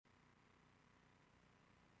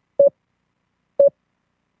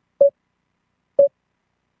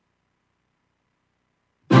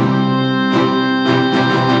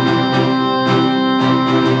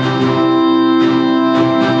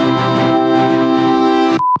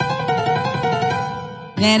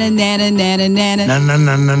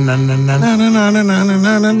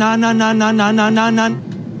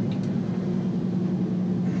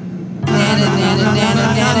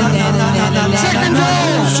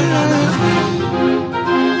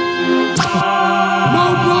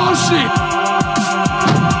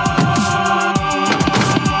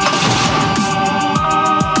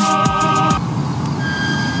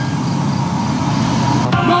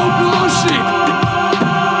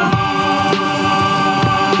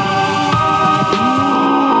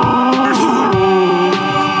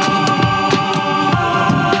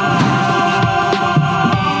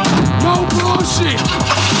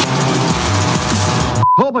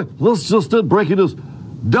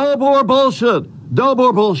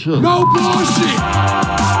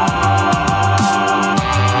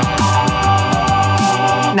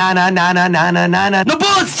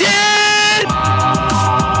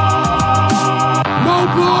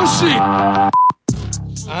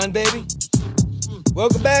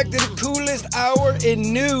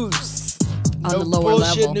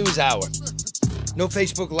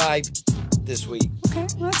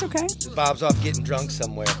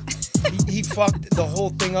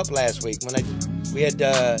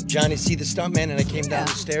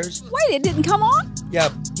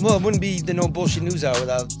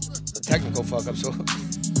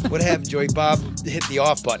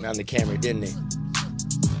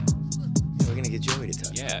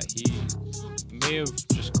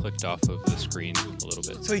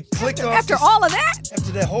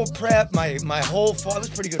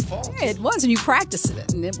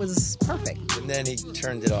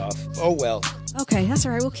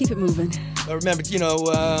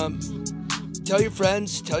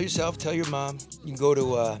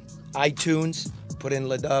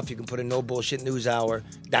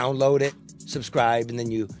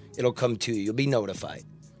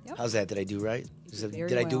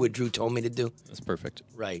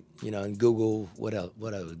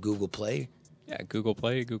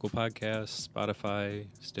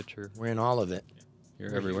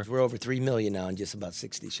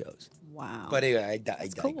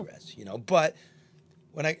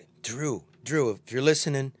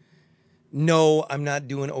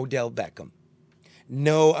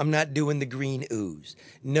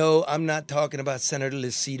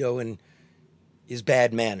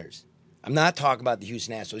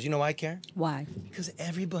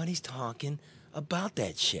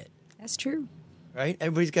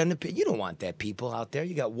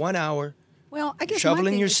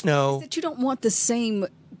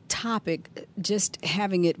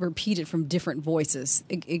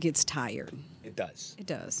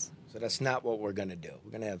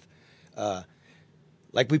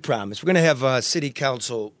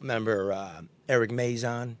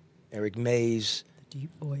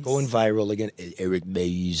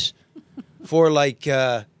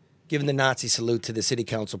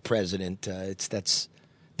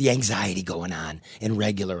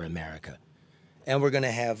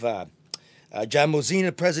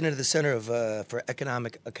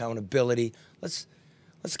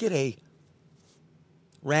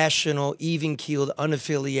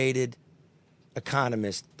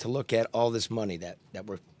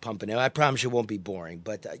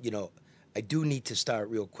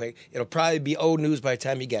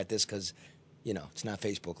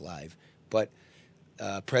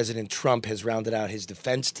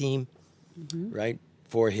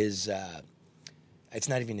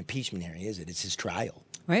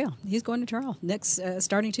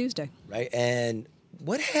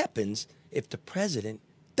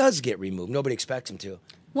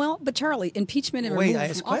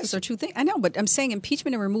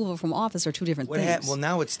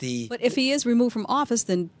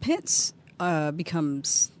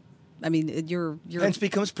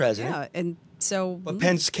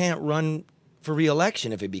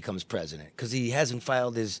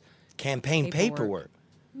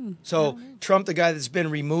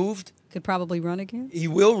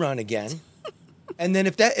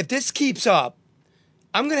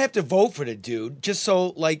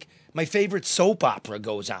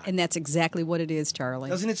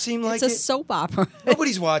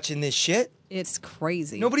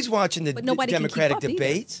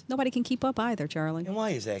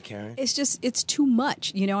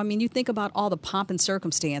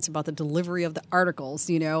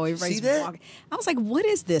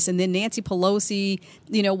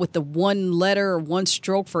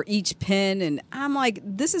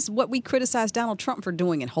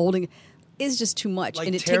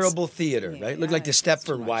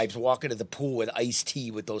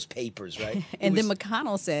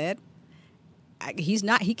he's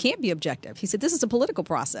not. He can't be objective. He said this is a political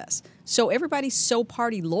process. So everybody's so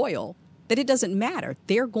party loyal that it doesn't matter.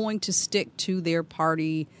 They're going to stick to their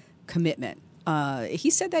party commitment. He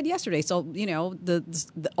said that yesterday. So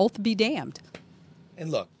the oath be damned. And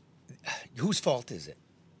look, whose fault is it?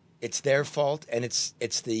 It's their fault, and it's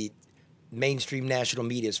the mainstream national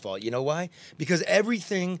media's fault. You know why? Because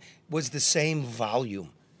everything was the same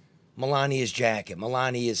volume. Melania's jacket,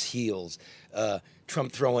 Melania's heels,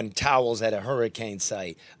 Trump throwing towels at a hurricane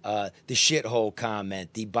site, the shithole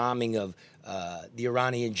comment, the bombing of the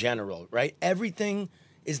Iranian general, right? Everything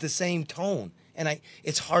is the same tone. And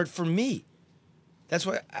it's hard for me. That's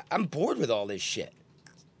why I'm bored with all this shit.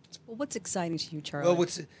 Well, what's exciting to you, Charlie?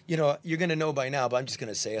 Well, you're going to know by now, but I'm just going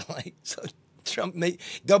to say it so Trump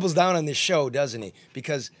doubles down on this show, doesn't he?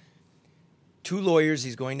 Because 2 lawyers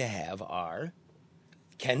he's going to have are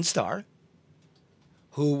Ken Starr,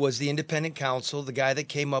 who was the independent counsel, the guy that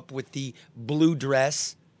came up with the blue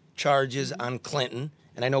dress charges on Clinton.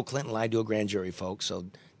 And I know Clinton lied to a grand jury, folks, so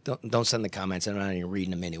don't send the comments. I'm not even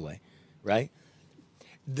reading them anyway, right?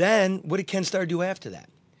 Then what did Ken Starr do after that?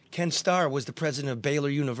 Ken Starr was the president of Baylor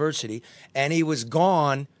University, and he was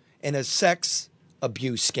gone in a sex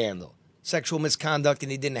abuse scandal, sexual misconduct,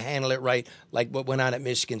 and he didn't handle it right, like what went on at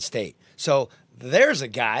Michigan State. So there's a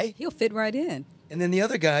guy. He'll fit right in. And then the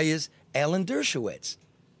other guy is Alan Dershowitz,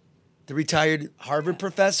 the retired Harvard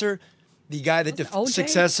professor, the guy that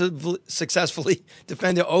successfully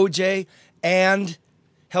defended O.J. and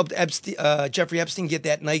helped Jeffrey Epstein get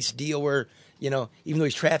that nice deal where, even though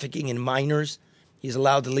he's trafficking in minors, he's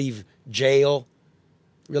allowed to leave jail,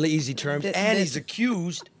 really easy terms, and he's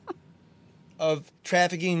accused of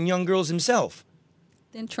trafficking in young girls himself.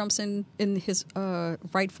 Then Trump's in his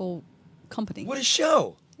rightful company. What a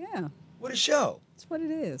show. Yeah. What a show. That's what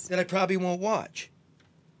it is. That I probably won't watch,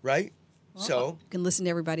 right? Well, so you can listen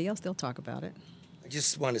to everybody else. They'll talk about it. I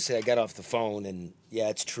just wanted to say I got off the phone, and yeah,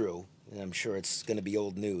 it's true. And I'm sure it's going to be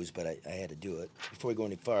old news, but I had to do it. Before we go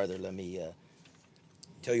any farther, let me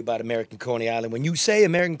tell you about American Coney Island. When you say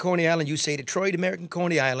American Coney Island, you say Detroit American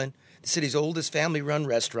Coney Island, the city's oldest family-run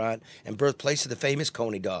restaurant and birthplace of the famous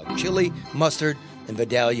Coney dog. Chili, mustard, and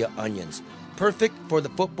Vidalia onions. Perfect for the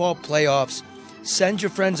football playoffs. Send your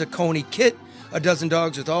friends a Coney kit, a dozen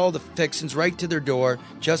dogs with all the fixings right to their door,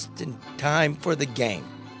 just in time for the game.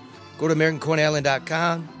 Go to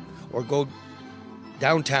AmericanConeyIsland.com or go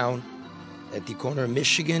downtown at the corner of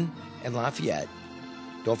Michigan and Lafayette.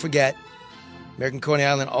 Don't forget, American Coney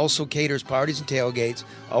Island also caters parties and tailgates.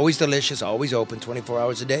 Always delicious, always open, 24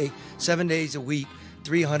 hours a day, 7 days a week,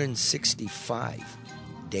 365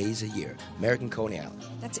 days a year. American Coney Island.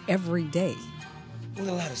 That's every day. A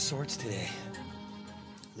little out of sorts today.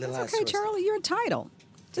 That's okay, Charlie. You're entitled.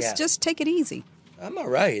 Just take it easy. I'm all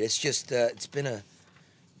right. It's just it's been a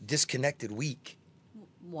disconnected week.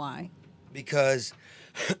 Why? Because,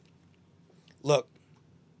 look,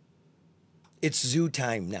 it's zoo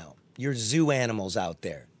time now. You're zoo animals out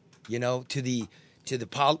there, to the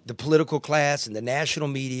political class and the national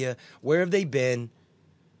media. Where have they been?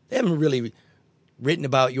 They haven't really written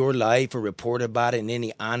about your life or reported about it in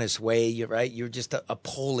any honest way, right? You're just a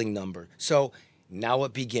polling number. So now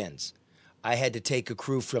it begins. I had to take a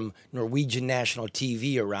crew from Norwegian national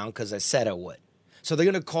TV around because I said I would. So they're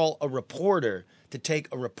going to call a reporter to take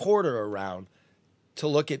a reporter around to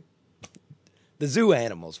look at the zoo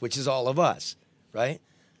animals, which is all of us, right?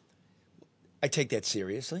 I take that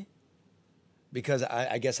seriously because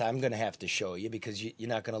I guess I'm going to have to show you because you're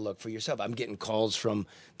not going to look for yourself. I'm getting calls from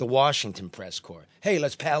the Washington press corps. Hey,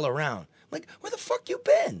 let's pal around. I'm like, where the fuck you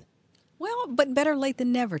been? Well, but better late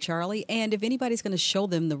than never, Charlie. And if anybody's going to show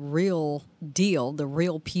them the real deal, the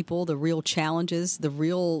real people, the real challenges, the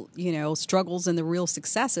real, struggles and the real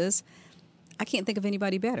successes, I can't think of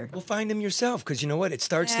anybody better. Well, find them yourself because you know what? It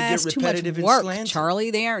starts to get repetitive too much work, and slanted.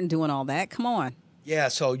 Charlie, they aren't doing all that. Come on. Yeah,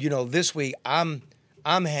 so, this week I'm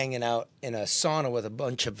hanging out in a sauna with a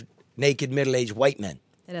bunch of naked middle-aged white men.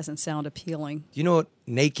 That doesn't sound appealing. Do you know what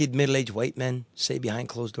naked middle-aged white men say behind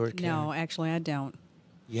closed doors? No, actually, I don't.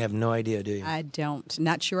 You have no idea, do you? I don't.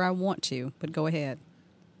 Not sure I want to, but go ahead.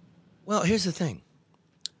 Well, here's the thing.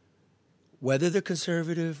 Whether they're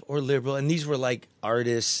conservative or liberal, and these were like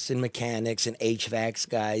artists and mechanics and HVAC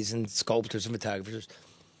guys and sculptors and photographers,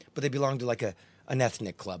 but they belong to like an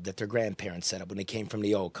ethnic club that their grandparents set up when they came from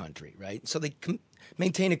the old country, right? So they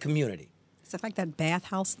maintain a community. Is it like that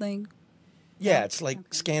bathhouse thing? Yeah, it's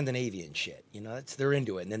like Scandinavian shit. They're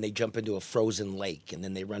into it. And then they jump into a frozen lake, and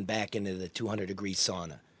then they run back into the 200-degree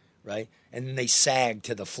sauna, right? And then they sag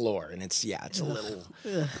to the floor, and it's a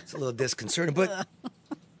little disconcerting. But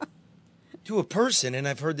to a person, and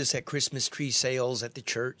I've heard this at Christmas tree sales at the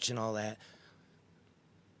church and all that,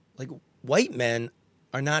 like white men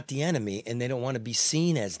are not the enemy, and they don't want to be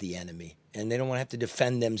seen as the enemy, and they don't want to have to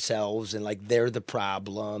defend themselves and like they're the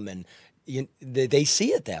problem, and they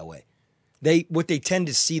see it that way. What they tend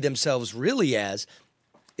to see themselves really as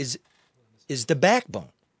is the backbone.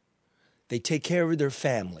 They take care of their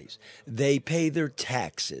families. They pay their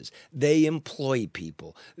taxes. They employ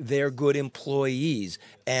people. They're good employees.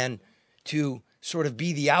 And to sort of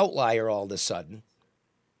be the outlier all of a sudden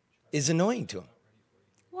is annoying to them.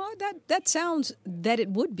 Well, that sounds that it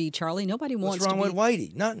would be, Charlie. Nobody wants to be... What's wrong with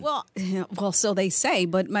Whitey? Nothing. Well, so they say,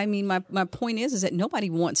 but I mean, my point is that nobody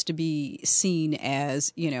wants to be seen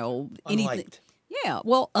as, anything. Unliked. Yeah,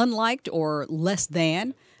 well, unliked or less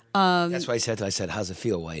than. That's why I said, how's it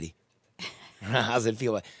feel, Whitey? How's it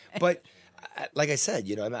feel? But like I said,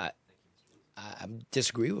 I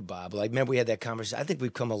disagree with Bob. Like, remember we had that conversation. I think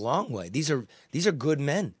we've come a long way. These are good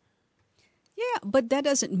men. Yeah, but that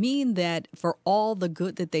doesn't mean that for all the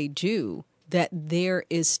good that they do, that there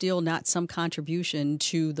is still not some contribution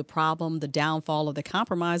to the problem, the downfall, or the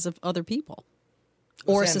compromise of other people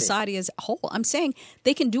or society as a whole. I'm saying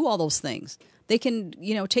they can do all those things. They can,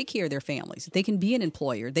 take care of their families. They can be an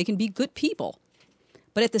employer. They can be good people.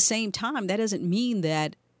 But at the same time, that doesn't mean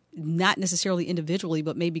that, not necessarily individually,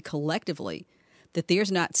 but maybe collectively, that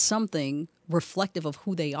there's not something reflective of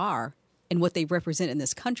who they are and what they represent in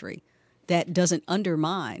this country that doesn't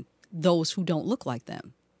undermine those who don't look like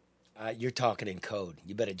them. You're talking in code.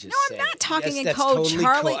 You better just say. No, I'm not talking in that's code, totally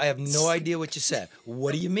Charlie. Code. I have no idea what you said.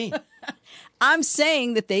 What do you mean? I'm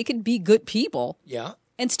saying that they could be good people Yeah.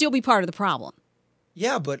 and still be part of the problem.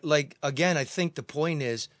 Yeah, but like, again, I think the point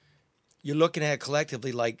is you're looking at it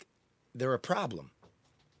collectively like they're a problem.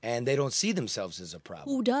 And they don't see themselves as a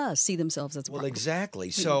problem. Who does see themselves as a problem? Well, exactly.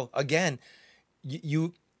 So, again,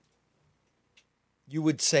 you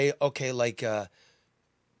would say, okay, like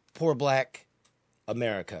poor black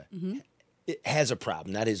America it has a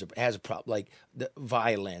problem. Has a problem, like the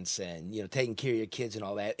violence and taking care of your kids and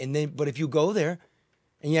all that. And then, but if you go there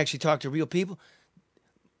and you actually talk to real people,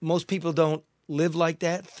 most people don't live like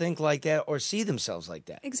that, think like that, or see themselves like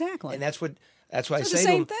that. Exactly. And that's why I say the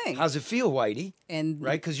same to them, thing. how's it feel, Whitey? And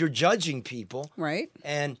right, because you're judging people, right.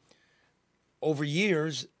 And over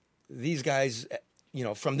years, these guys,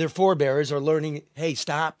 from their forebears, are learning. Hey,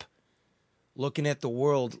 stop looking at the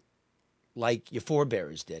world like your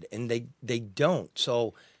forebears did, and they don't.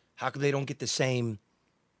 So how come they don't get the same?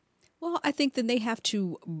 Well, I think that they have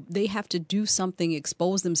to do something,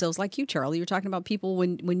 expose themselves, like you, Charlie. You're talking about people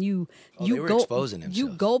when you they were go exposing themselves. You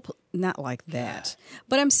go not like that,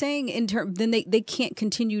 but I'm saying in terms then they can't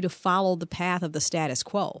continue to follow the path of the status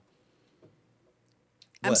quo.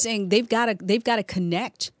 I'm saying they've got to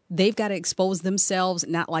connect. They've got to expose themselves,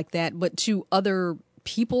 not like that, but to other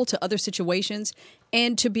people, to other situations,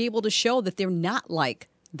 and to be able to show that they're not like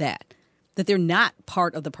that they're not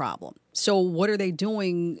part of the problem. So what are they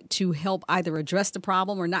doing to help either address the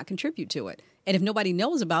problem or not contribute to it? And if nobody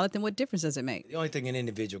knows about it, then what difference does it make? The only thing an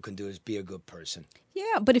individual can do is be a good person.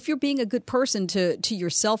 Yeah, but if you're being a good person to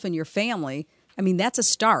yourself and your family, I mean, that's a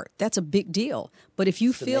start. That's a big deal. But if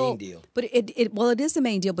you feel, the main deal. But it is the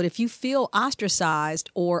main deal. But if you feel ostracized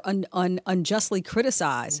or unjustly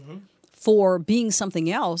criticized for being something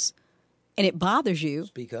else, and it bothers you,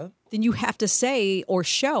 speak up. Then you have to say or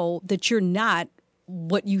show that you're not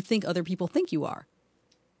what you think other people think you are.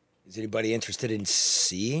 Is anybody interested in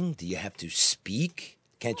seeing? Do you have to speak?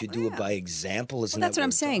 Can't you do it by example? Isn't That's that what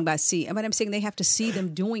I'm saying by see. But I'm saying they have to see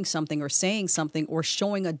them doing something or saying something or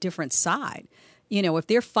showing a different side. If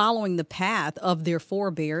they're following the path of their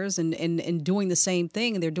forebears and doing the same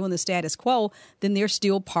thing and they're doing the status quo, then they're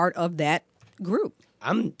still part of that group.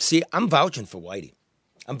 I'm vouching for Whitey.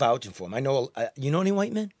 I'm vouching for him. I know. You know any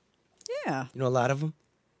white men? Yeah. You know a lot of them.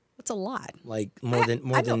 That's a lot. Like more than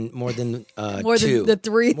more two. Than the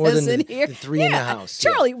three more that's than in here. The three in the house.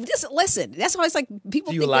 Charlie, just listen. That's why it's like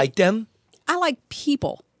people. Do you think like them? I like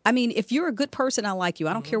people. I mean, if you're a good person, I like you.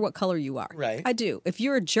 I don't care what color you are. Right. I do. If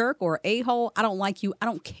you're a jerk or a-hole, I don't like you. I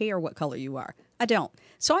don't care what color you are. I don't.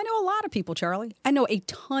 So I know a lot of people, Charlie. I know a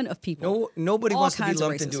ton of people. Nobody all wants to be kinds of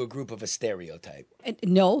lumped races. into a group of a stereotype.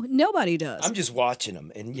 No, nobody does. I'm just watching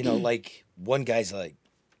them, and like one guy's like,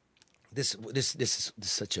 this is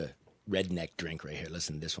such a redneck drink right here.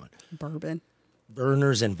 Listen to this one. Bourbon.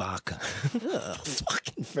 Burners and vodka.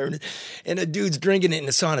 Fucking burners. And a dude's drinking it in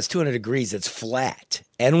the sauna. It's 200 degrees. It's flat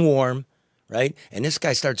and warm, right? And this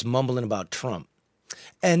guy starts mumbling about Trump.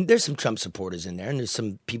 And there's some Trump supporters in there, and there's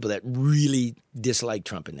some people that really dislike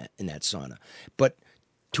Trump in that sauna. But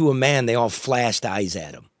to a man, they all flashed eyes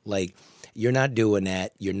at him. Like, you're not doing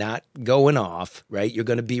that. You're not going off, right? You're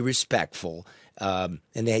going to be respectful. and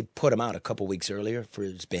they put him out a couple weeks earlier for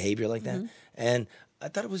his behavior like that. And I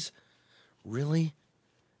thought it was really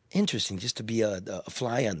interesting just to be a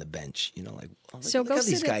fly on the bench, like, look how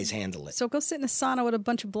these guys handle it. So go sit in a sauna with a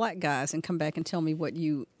bunch of black guys and come back and tell me what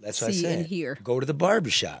you see and hear. Go to the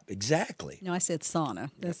barbershop. Exactly. No, I said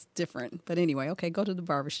sauna. That's different. But anyway, okay, go to the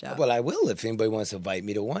barbershop. Well, I will if anybody wants to invite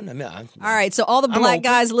me to one. I mean, all right, so all the black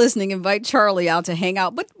guys listening, invite Charlie out to hang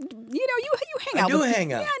out. But, you hang out. I do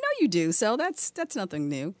hang out. Yeah, I know you do. So that's nothing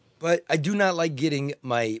new. But I do not like getting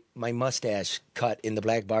my mustache cut in the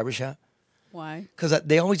black barbershop. Why? Because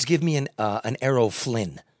they always give me an Arrow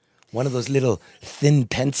Flynn, one of those little thin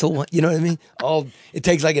pencil ones. You know what I mean? It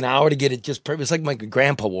takes like an hour to get it just perfect. It's like my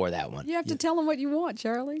grandpa wore that one. You have to tell them what you want,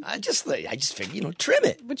 Charlie. I just figure, trim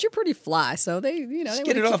it. But you're pretty fly, so they just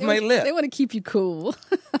get it off my lip. They want to keep you cool.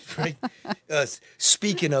 Right.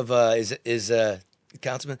 Speaking of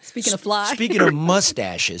councilman. Speaking of fly. Speaking of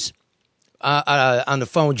mustaches, on the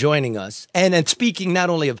phone joining us, and speaking not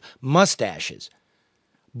only of mustaches,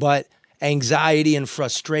 but anxiety and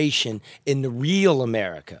frustration in the real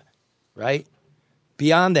America, right?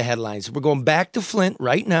 Beyond the headlines. We're going back to Flint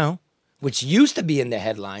right now, which used to be in the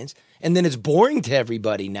headlines, and then it's boring to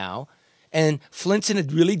everybody now. And Flint's in a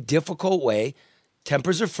really difficult way.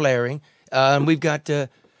 Tempers are flaring. And we've got a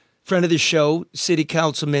friend of the show, City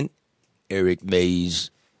Councilman Eric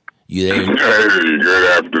Mays. You there? Hey,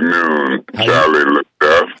 good afternoon, Charlie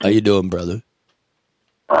LaDuff. How you doing, brother?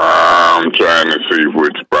 I'm trying to see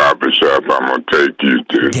which barbershop I'm going to take you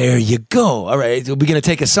to. There you go. All right. Are we going to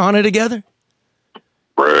take a sauna together?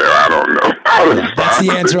 Well, I don't know. That's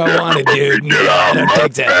the answer I wanted, dude. We can get our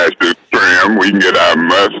mustaches trimmed. We can get our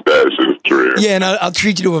mustaches trimmed. Yeah, and I'll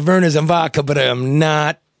treat you to a Verner's and vodka, but I'm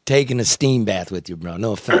not taking a steam bath with you, bro.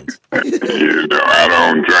 No offense. I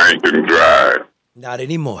don't drink and drive. Not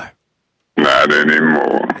anymore. Not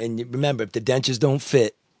anymore. And remember, if the dentures don't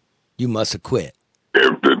fit, you must have quit.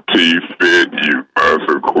 If the teeth fit, you must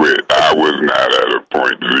have quit. I was not at a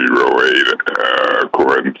 .08,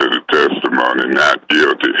 according to the testimony, not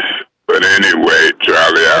guilty. But anyway,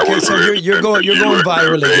 Charlie, I was you're going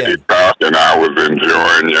viral again. And I was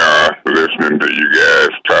enjoying listening to you guys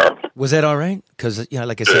talk. Was that all right? Because,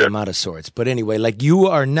 like I said, I'm out of sorts. But anyway, you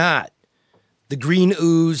are not the Green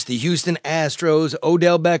Ooze, the Houston Astros,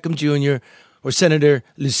 Odell Beckham Jr., or Senator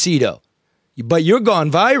Lucido. But you're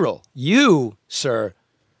gone viral. You, sir,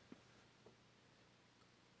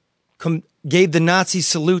 gave the Nazi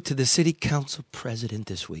salute to the city council president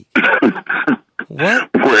this week. What?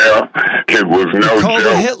 Well, it was no you called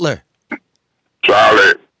joke. Hitler.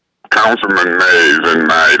 Charlie, Councilman Mays in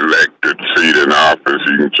my elected seat in office,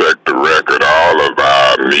 you can check the record. All of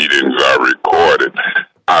our meetings are recorded.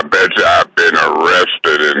 I bet you I've been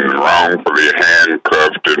arrested and wrongfully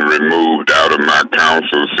handcuffed and removed out of my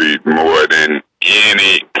council seat more than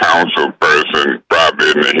any council person probably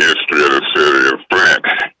in the history of the city of Flint.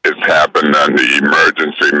 It's happened under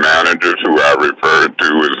emergency managers who I refer to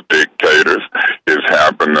as dictators. It's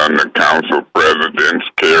happened under council presidents,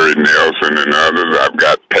 Kerry Nelson and others. I've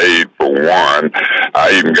got paid for one. I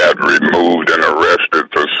even got removed and arrested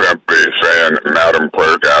for simply saying, Madam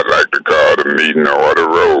Clerk, I'd like to call the meeting order.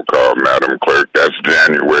 Roll call, Madam Clerk. That's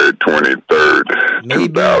January 23rd,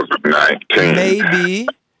 2019. Maybe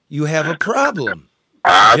you have a problem.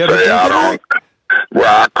 I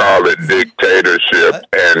call it dictatorship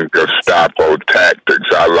and Gestapo tactics.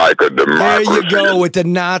 I like a democracy. There you go with the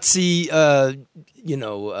Nazi,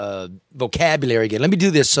 vocabulary again. Let me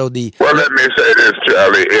do this. Well, let me say this,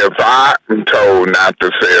 Charlie. If I'm told not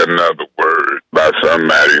to say another word by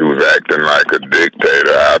somebody who's acting like a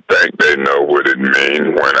dictator, I think they know what it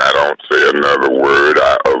means. When I don't say another word,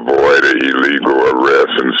 I avoid an illegal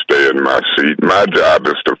arrest and stay in my seat. My job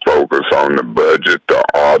is to focus on the budget, the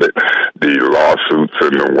audit, the lawsuits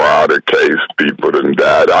in the water case. People done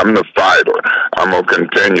died. I'm the fighter. I'm going to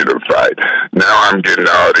continue to fight. Now I'm getting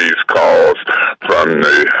all these calls from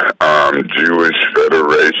the Jewish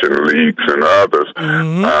Federation leagues and others.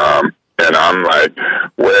 Mm-hmm. And I'm like,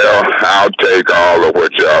 well, I'll take all of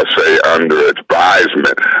what y'all say under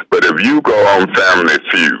advisement. But if you go on Family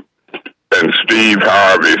Feud and Steve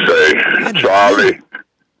Harvey say, Charlie,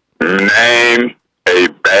 name a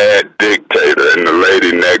bad dictator, and the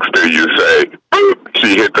lady next to you say, boop,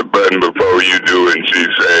 she hit the button before you do, and she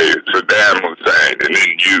say Saddam Hussein, and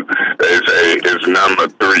then they say it's number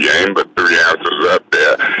 3, ain't but 3 answers up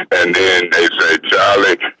there, and then they say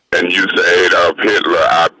Charlie, and you say Adolf Hitler.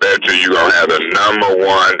 I bet you're gonna have the number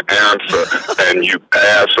 1 answer, and you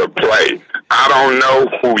pass a play. I don't know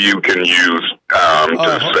who you can use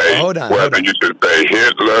say hold on, whether you should say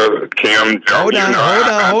Hitler, Kim Jong.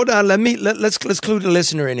 Hold on. Let's clue the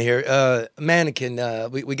listener in here. Mannequin,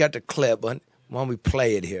 we got the clip. Why don't we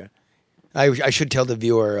play it here? I should tell the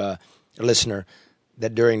viewer, listener,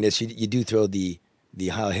 that during this you do throw the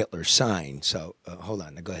Heil Hitler sign. So hold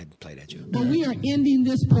on, go ahead and play that, Joe. But we are ending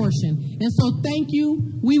this portion, and so thank you.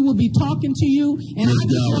 We will be talking to you, and I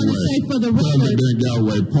just want to say for the record, President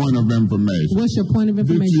Galway, point of information. What's your point of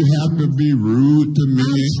information? Did you have to be rude to me?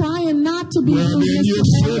 I'm trying not to be rude. Well, then you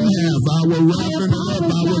shouldn't have. I was wrapping it up.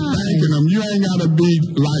 I was thanking him. You ain't got to be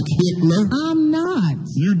like Hitler. I'm not.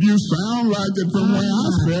 You sound like it from where I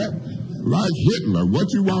sat. Like Hitler. What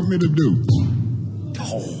you want me to do?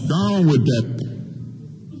 Go on with that.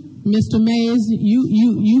 Mr. Mays,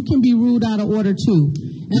 you can be ruled out of order too.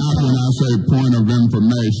 Not when I say point of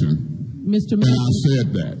information. Mr. Mays. And I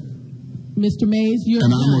said that. Mr. Mays, you're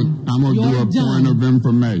and done. I'm going to do a point of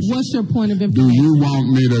information. What's your point of information? Do you want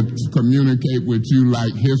me to communicate with you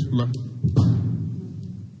like Hitler?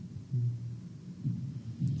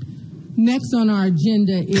 Next on our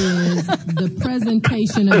agenda is the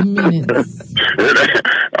presentation of minutes.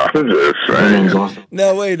 I'm just saying.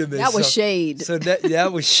 No, wait a minute. That was shade. So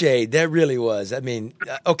that was shade. That really was. I mean,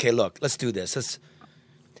 okay, look, let's do this.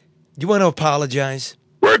 You want to apologize?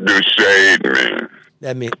 What does shade mean?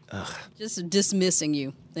 That means just dismissing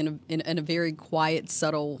you in a very quiet,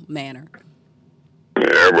 subtle manner.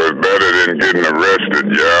 Yeah, it was better than getting arrested.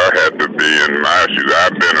 Y'all had to be in my shoes.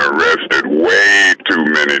 I've been arrested way too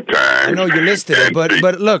many times. I know you listed it, but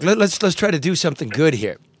look, let's try to do something good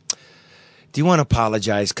here. Do you want to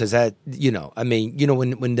apologize? Because when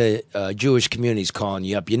the Jewish community is calling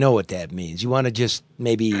you up, you know what that means. You want to just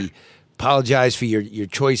maybe apologize for your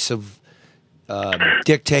choice of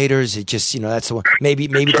dictators. It just, that's the one. Maybe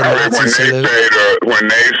the Nazis when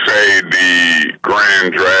they say the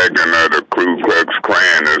Grand Dragon of the Ku Klux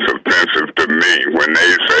Klan is offensive to me, when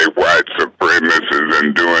they say white supremacists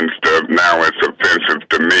and doing stuff now, it's offensive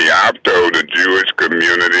to me. I've told the Jewish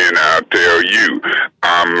community, and I'll tell you,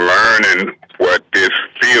 I'm learning what this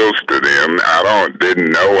feels to them.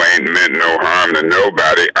 Didn't know, ain't meant no harm to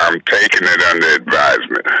nobody. I'm taking it under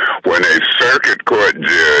advisement. When a circuit court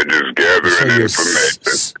judge is gathering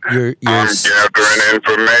information, I'm gathering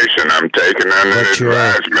information. I'm taking under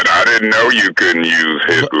advisement. I didn't know you couldn't use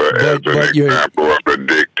Hitler as an example of a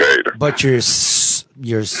dictator. But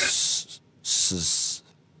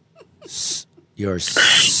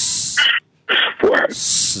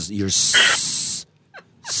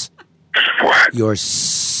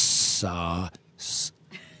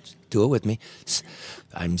do it with me.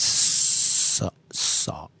 I'm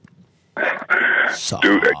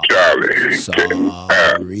do that, Charlie.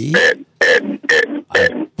 Sorry. I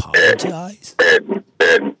apologize.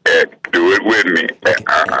 Do it with me.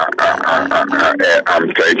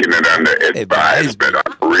 I'm taking it under advisement.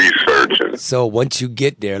 I'm researching. So once you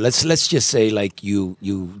get there, let's just say like you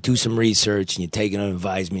do some research and you take it under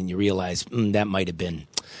advisement and you realize that might have been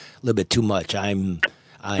a little bit too much.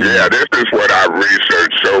 Yeah, this is what I've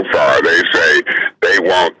researched so far. They say they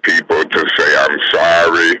want people to say, I'm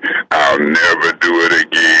sorry, I'll never do it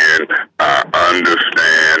again, I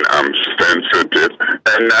understand, I'm sensitive.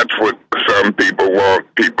 And that's what some people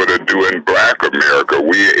want people to do in Black America.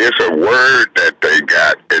 It's a word that they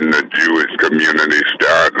got in the Jewish community.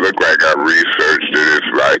 Look like I researched it.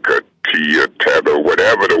 It's like a T, a tether,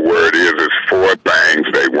 whatever the word is, it's 4 things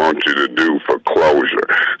they want you to do for closure.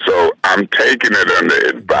 So I'm taking it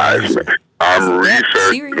under advisement. I'm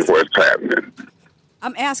researching what's happening.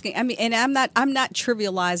 I'm asking, and I'm not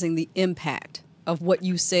trivializing the impact of what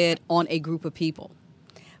you said on a group of people.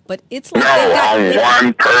 But it's like on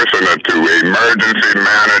one person or two. Emergency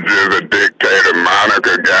managers, a dictator,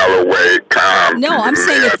 Monica Galloway, Tom. No, I'm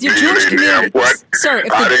saying if the Jewish community, sir,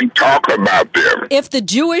 I didn't talk about them. If the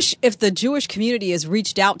Jewish community has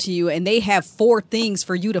reached out to you and they have 4 things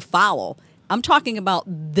for you to follow, I'm talking about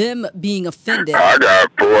them being offended. I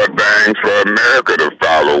got 4 things for America to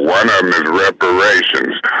follow. One of them is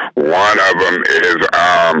reparations. One of them is,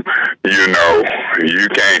 you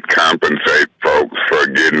can't compensate folks for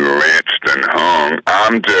getting lynched and hung.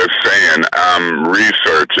 I'm just saying I'm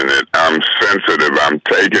researching it. I'm sensitive. I'm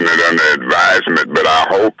taking it under advisement. But I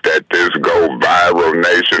hope that this go viral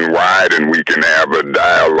nationwide and we can have a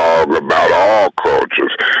dialogue about all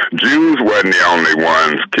cultures. Jews wasn't the only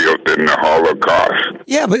ones killed in the Holocaust.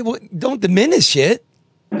 Yeah, but don't diminish it.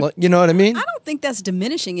 Well, you know what I mean? I don't think that's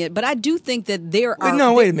diminishing it, but I do think that there are...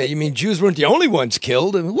 No, wait a minute. You mean Jews weren't the only ones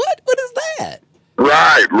killed? I mean, what is that?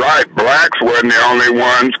 Right. Blacks wasn't the only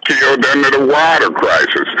ones killed under the water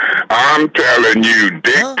crisis. I'm telling you,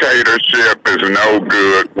 dictators dictatorship is no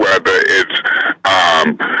good, whether it's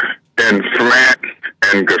in Flint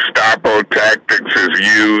and Gestapo tactics is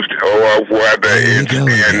used, or whether it's in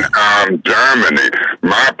Germany.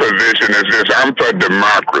 My position is this: I'm for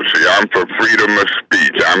democracy. I'm for freedom of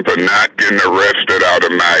speech. I'm for not getting arrested out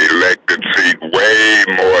of my elected seat. Way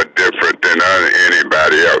more different than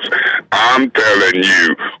anybody else. I'm telling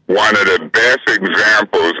you, one of the best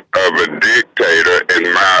examples of a dictator,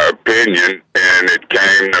 in my opinion, and it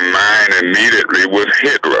came to mind immediately, was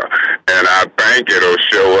Hitler. And I think it'll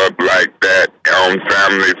show up like that on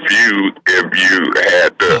Family Feud if you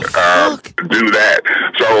had to do that.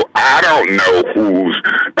 So I don't know whose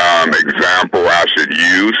example I should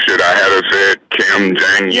use. Should I have said Kim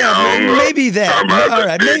Jong-un? Yeah, maybe that. All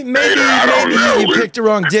right, maybe you picked the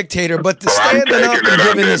wrong dictator, but the standing up and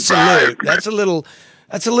giving the salute, that's a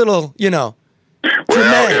little, you know.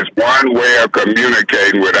 Well, it's one way of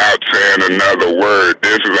communicating without saying another word.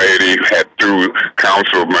 This lady had threw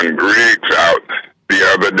Councilman Griggs out the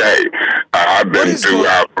other day. I've been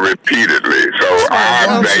throughout repeatedly, so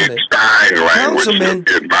I made sign language to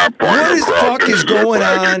get my point across.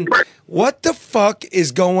 What the fuck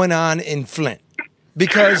is going on in Flint?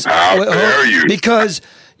 Because because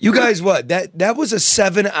you guys, that was a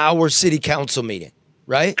 7-hour city council meeting.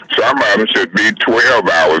 Right? Some of them should be 12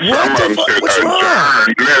 hours. Some of them should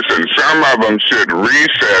adjourn. Listen, some of them should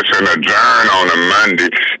recess and adjourn on a Monday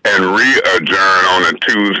and re-adjourn on a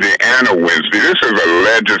Tuesday and a Wednesday. This is a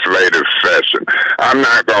legislative session. I'm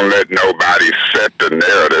not going to let nobody set the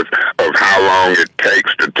narrative of how long it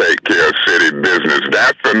takes to take care of city business.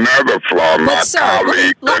 That's another flaw my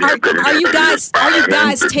colleague in the community are you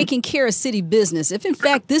guys taking care of city business? If in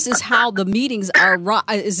fact this is how the meetings are,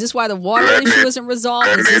 is this why the water issue isn't resolved?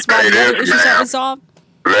 Is this why the other issues aren't resolved?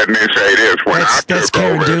 Let me say this. When I took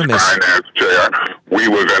over as finance chair, we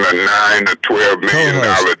was in a $9 to $12 million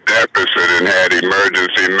deficit and had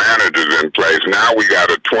emergency managers in place. Now we got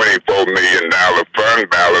a $24 million fund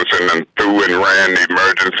balance and then threw and ran the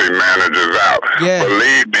emergency managers out. Yeah.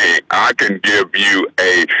 Believe me, I can give you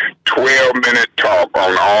a 12-minute talk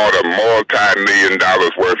on all the multi-million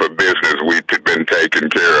dollars worth of business we've been taking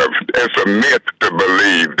care of. It's a myth to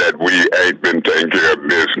believe that we ain't been taking care of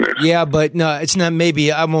business. Yeah, but no, it's not.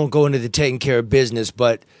 Maybe I won't go into the taking care of business,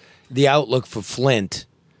 but the outlook for Flint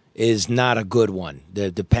is not a good one.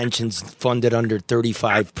 The pension's funded under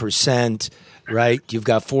 35%, right? You've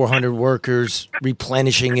got 400 workers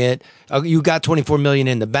replenishing it. You got $24 million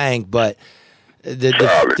in the bank, but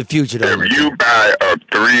the future doesn't. If you buy a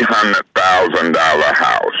 $300,000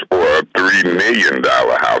 house or a $3 million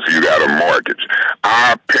house, you got a mortgage.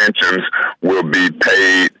 Our pensions will be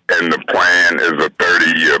paid, and the plan is a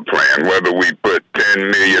 30-year plan. Whether we put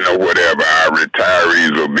 $10 million or whatever, our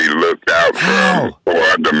retirees will be looked out for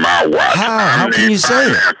under my watch. How can you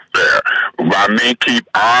say it? By me keep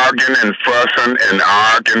arguing and fussing and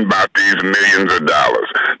arguing about these millions of dollars.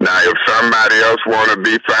 Now, if somebody else want to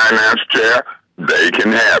be finance chair, they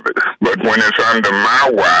can have it. But when it's under my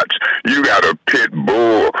watch, you got a pit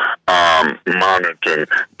bull monitoring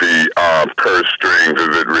the purse strings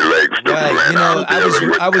as it relates to Flint. You know,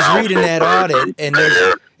 I was reading that audit,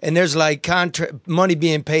 and there's like money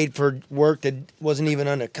being paid for work that wasn't even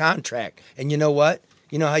under contract. And you know what?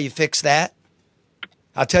 You know how you fix that?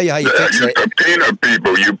 I'll tell you how you fix it. You subpoena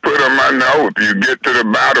people. You put them on oath. You get to the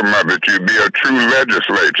bottom of it. You be a true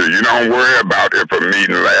legislature. You don't worry about if a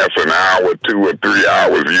meeting lasts an hour, 2 or 3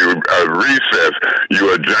 hours. You recess.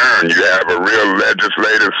 You adjourn. You have a real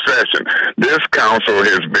legislative session. This council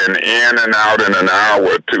has been in and out in an hour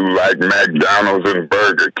or two like McDonald's and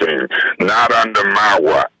Burger King. Not under my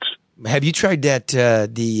watch. Have you tried that,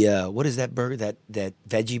 what is that burger, that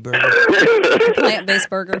veggie burger? Plant-based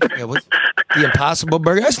burger. Yeah, the Impossible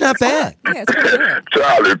Burger? That's not bad. Yeah, it's pretty good.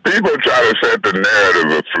 Charlie, people try to set the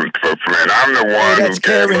narrative for Flint. I'm the one that's who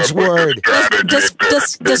came Karen's up word. with the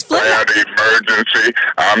strategy does Flint have the emergency.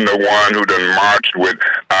 I'm the one who done marched with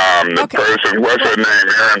the person, what's her name,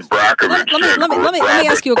 Erin Brockovich. Let me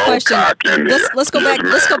ask you a question. Let's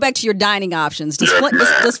go back to your dining options. Does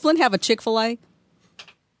Flint have a Chick-fil-A?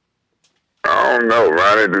 I don't know,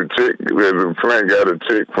 Ronnie. Does Flint got a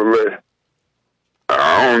Chick-fil-A?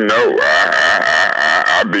 I don't know.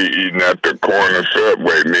 I be eating at the corner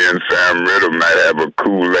Subway. Me and Sam Riddle might have a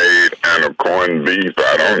Kool-Aid and a corned beef.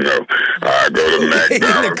 I don't know. I go to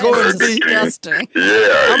McDonald's. Corned beef. Disgusting.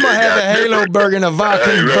 Yeah. I'm going to have a Halo burger and a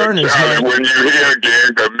vodka and burners, man. When you hear again,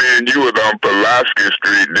 because me and you was on Pulaski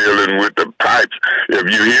Street dealing with the pipes. If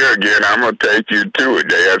you hear again, I'm going to take you to it.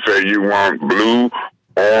 They say you want blue,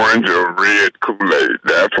 orange, or red Kool-Aid.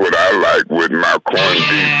 That's what I like with my corned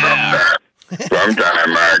beef sometimes.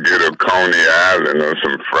 Sometime I get a Coney Island or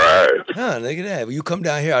some fries. Huh, look at that. Well, you come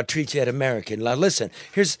down here, I'll treat you at American. Now, listen,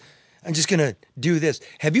 I'm just going to do this.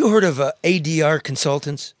 Have you heard of ADR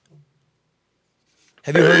Consultants?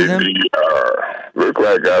 Have you heard of them? ADR. Look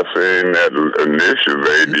like I seen that initial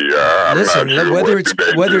ADR. Listen, sure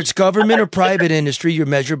whether it's government or private industry, you're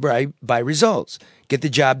measured by results. Get the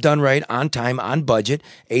job done right, on time, on budget.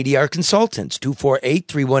 ADR Consultants,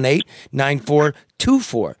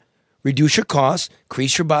 248-318-9424. Reduce your costs,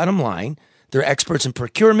 increase your bottom line. They're experts in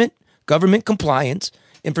procurement, government compliance,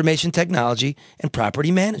 information technology, and property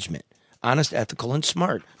management. Honest, ethical, and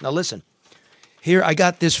smart. Now listen, here I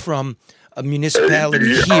got this from a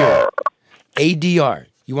municipality here. ADR.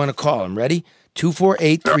 You want to call them? Ready?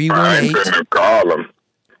 248-318. Call them.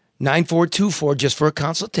 9424 just for a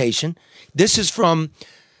consultation. This is from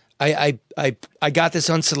I got this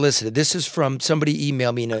unsolicited. This is from somebody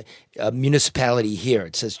emailed me in a municipality here.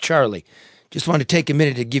 It says, Charlie, just want to take a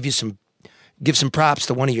minute to give some props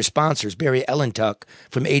to one of your sponsors, Barry Ellentuck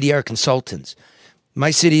from ADR Consultants.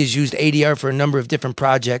 My city has used ADR for a number of different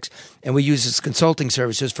projects, and we use its consulting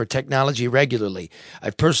services for technology regularly.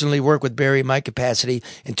 I've personally worked with Barry in my capacity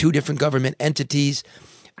in 2 different government entities.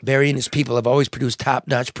 Barry and his people have always produced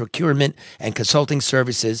top-notch procurement and consulting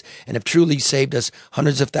services and have truly saved us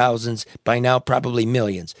hundreds of thousands, by now probably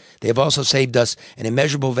millions. They have also saved us an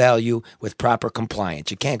immeasurable value with proper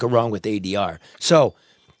compliance. You can't go wrong with ADR. So,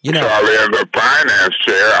 Charlie, as a finance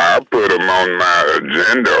chair, I'll put them on my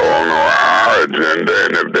agenda, on our agenda,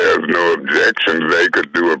 and if there's no objections, they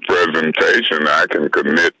could do a presentation. I can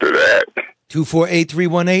commit to that.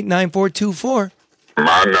 248-318-9424.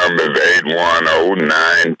 My number is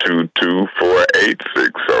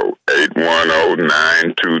 810-922-4860.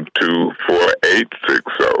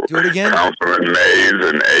 810-922-4860. Do it again. Councilman Mays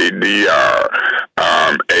and ADR.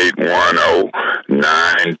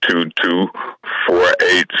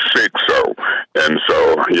 810-922-4860. And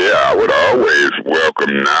so, I would always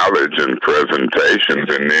welcome knowledge and presentations.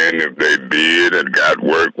 And then if they bid and got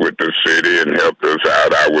work with the city and helped us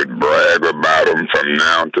out, I would brag about them from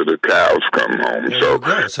now to the cows come home. So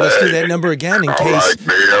let's do that number again in case. I like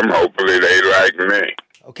them. Hopefully they like me.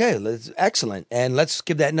 Okay, excellent. And let's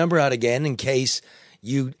give that number out again in case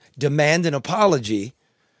you demand an apology.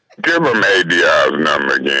 Give them ADR's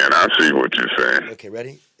number again. I see what you're saying. Okay,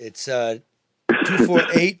 ready? It's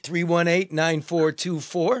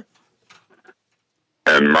 248-318-9424.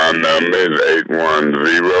 And my number is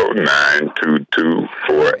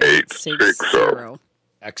 810-922-4860.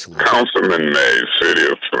 Excellent. Councilman Mays, City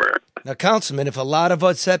of Flint. Now, Councilman, if a lot of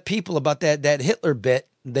upset people about that Hitler bit,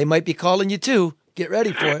 they might be calling you too. Get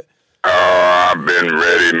ready for it. Oh, I've been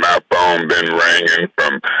ready. My phone been ringing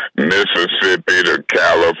from Mississippi to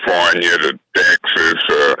California to Texas.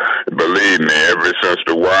 Believe me, ever since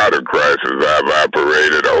the water crisis, I've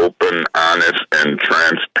operated open, honest, and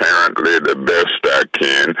transparently the best I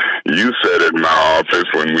can. You said in my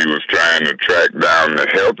office when we was trying to track down the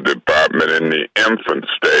health department in the infant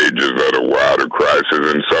stages of the water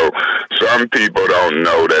crisis. And so some people don't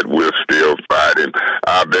know that we're still fighting.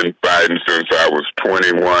 I've been fighting since I was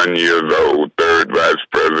 21 years old, 3rd Vice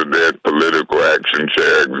President, Political Action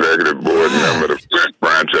Chair, Executive Board member of the Flint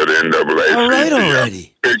branch of the NAACP. All right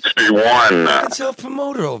already. 61 now.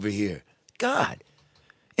 Self-promoter over here. God.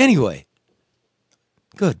 Anyway.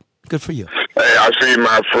 Good for you. Hey, I see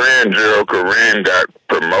my friend Gerald Kareem got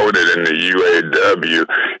promoted in the UAW.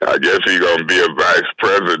 I guess he's gonna be a vice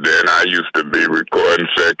president. I used to be recording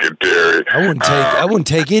secretary. I wouldn't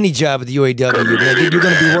take any job at the UAW. You're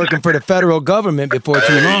going to be working for the federal government before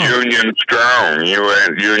too long. Union strong,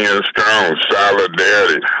 union strong,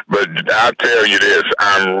 solidarity. But I'll tell you this: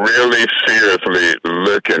 I'm really seriously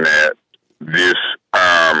looking at this.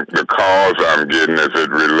 The calls I'm getting as it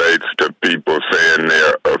relates to people saying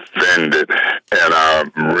they're offended, and I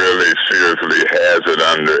really seriously has it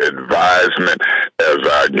under advisement. As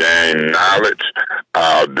I gain knowledge,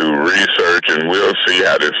 I'll do research, and we'll see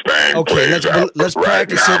how this thing plays out. Let's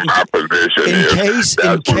practice now, my position in case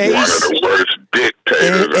one of the worst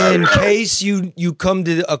dictators. In case you come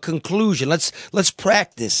to a conclusion, let's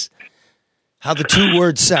practice how the 2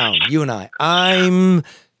 words sound. You and I.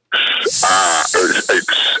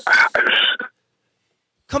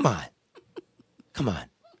 Come on.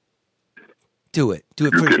 Do it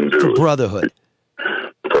for brotherhood.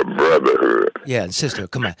 For brotherhood. Yeah, and sister,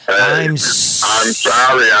 come on. Hey, I'm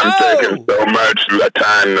sorry I'm taking so much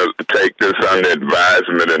time to take this under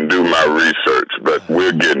advisement and do my research, but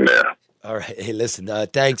we're getting there. All right. Hey, listen,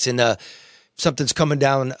 thanks. And something's coming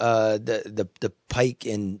down the pike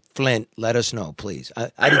in Flint, let us know, please.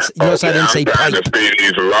 I didn't. Notice I didn't say I'm trying pipe. to see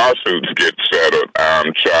these lawsuits get settled.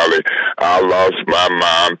 Charlie, I lost my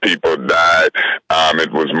mom. People died.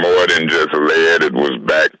 It was more than just lead. It was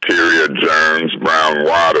bacteria, germs, brown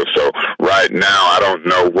water. So right now, I don't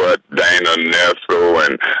know what Dana Nessel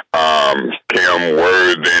and Kim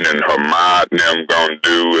Worthing and Hamad and them gonna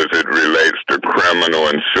do as it relates to criminal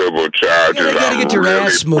and civil charges. Yeah, they gotta get their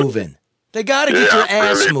ass moving. They gotta get their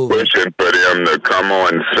ass really moving. Pushing for them to come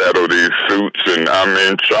on and settle these suits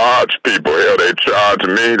and charge people. Hell, they charge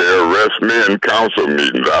me. They arrest me in council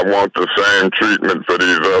meetings. I want the same treatment for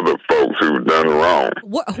these other folks who've done wrong.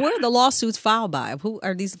 Where are the lawsuits filed by? Who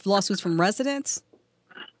are these lawsuits from residents?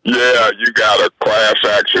 Yeah, you got a class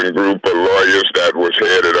action group of lawyers that was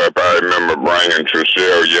headed up. I remember bringing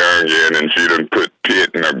Trishelle Young in, and she done put Pitt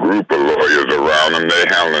and a group of lawyers around them. They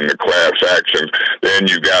handling the class actions. Then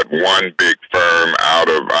you got one big firm out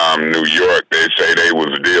of New York. They say they was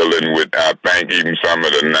dealing with, I think, even some of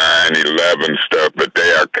the 9/11 stuff, but they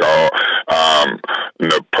are called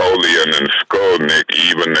Napoleon and Skolnick.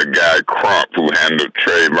 Even the guy Crump, who handled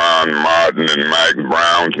Trayvon Martin and Mike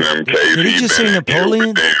Brown's and them cases. Did he just say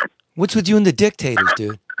Napoleon? What's with you and the dictators,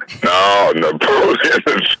 dude? No, Napoleon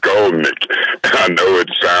and Skolnick. I know it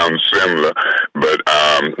sounds similar, but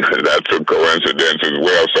that's a coincidence as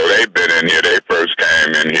well. So they've been in here. They first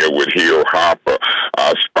came in here with Hill Hopper,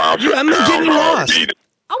 our sponsor. Yeah, I'm getting lost.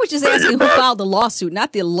 I was just asking who filed the lawsuit,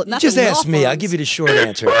 not the Just the ask law me. firms. I'll give you the short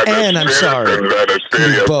answer. And I'm sorry. The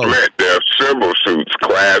city of Flint, they're civil suits,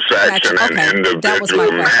 class action, Gotcha. Okay. and That was my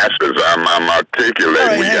individual question. masses. I'm articulating.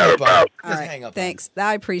 Right, We hang got up on about. you. Just hang up. Thanks.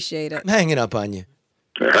 I appreciate it. I'm hanging up on you.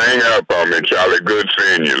 Hang up on me, Charlie. Good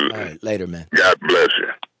seeing you. All right, later, man. God bless you.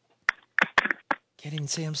 Can't even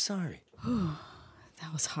say I'm sorry.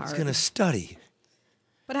 That was hard. He's gonna study.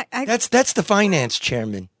 But That's the finance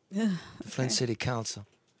chairman, okay. Flint City Council.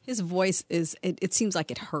 His voice is. It seems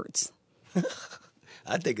like it hurts.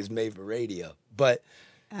 I think it's made for radio, but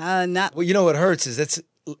Not well, you know what hurts is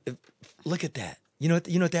look at that. You know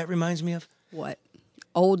what that reminds me of? what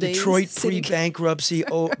old days. Detroit City- pre-bankruptcy.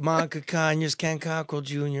 Monica Conyers, Ken Cockrell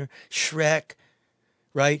Jr., Shrek,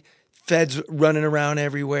 right? Feds running around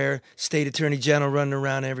everywhere. State Attorney General running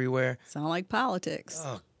around everywhere. Sound like politics.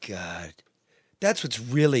 Oh God, that's what's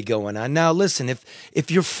really going on. Now listen,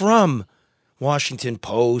 if you're from Washington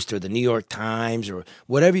Post or the New York Times or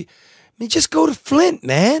whatever, just go to Flint,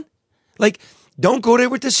 man. Like, don't go there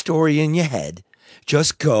with the story in your head.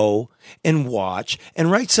 Just go and watch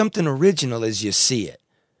and write something original as you see it.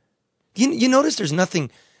 You notice there's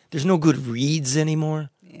no good reads anymore.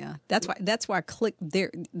 Yeah, that's why I click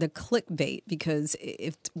there the clickbait, because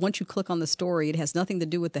if once you click on the story, it has nothing to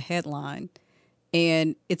do with the headline,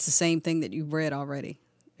 and it's the same thing that you've read already.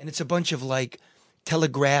 And it's a bunch of like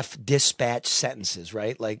Telegraph dispatch sentences,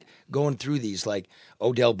 right? Like going through these, like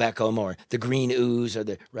Odell Beckham or the Green Ooze or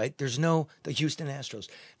the Houston Astros.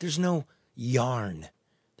 There's no yarn.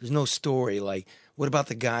 There's no story. Like, what about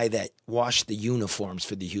the guy that washed the uniforms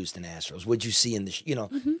for the Houston Astros? What'd you see in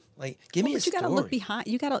the, like, give me a story. You got to look behind.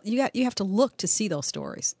 You have to look to see those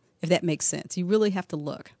stories, if that makes sense. You really have to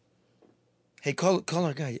look. Hey, call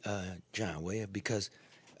our guy John, will you? Because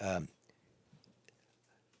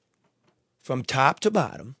from top to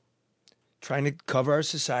bottom, trying to cover our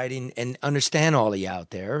society and understand all of you out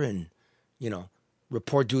there, and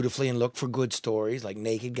report dutifully and look for good stories like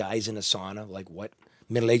naked guys in a sauna, like what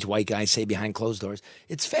middle-aged white guys say behind closed doors.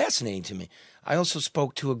 It's fascinating to me. I also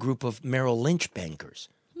spoke to a group of Merrill Lynch bankers.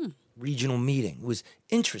 Regional meeting. It was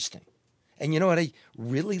interesting. And you know what I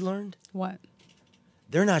really learned? What?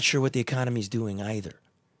 They're not sure what the economy's doing either.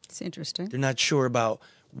 It's interesting. They're not sure about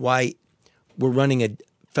why we're running a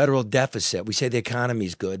federal deficit. We say the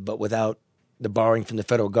economy's good, but without the borrowing from the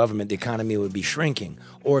federal government, the economy would be shrinking.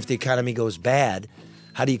 Or if the economy goes bad,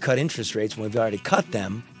 how do you cut interest rates when we've already cut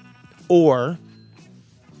them? Or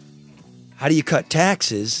how do you cut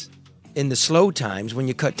taxes in the slow times when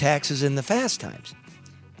you cut taxes in the fast times?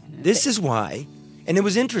 This is why, and it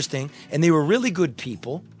was interesting, and they were really good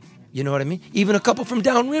people, you know what I mean? Even a couple from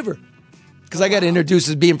downriver. Because I got introduced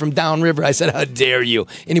as being from downriver. I said, how dare you?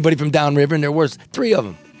 Anybody from downriver? And there was 3 of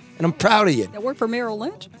them. And I'm proud of you. That work for Merrill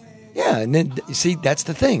Lynch? Yeah, and then, you see, that's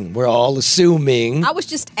the thing. We're all assuming. I was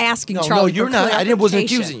just asking No, Charlie. you're for not. I wasn't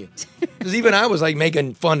clarification. accusing you. Because even I was like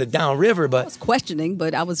making fun of downriver, I but was questioning,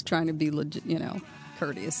 but I was trying to be legit,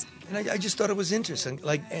 courteous. and I just thought it was interesting.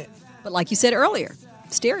 Like, But like you said earlier,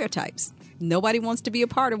 stereotypes. Nobody wants to be a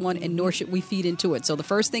part of one, and nor should we feed into it. So the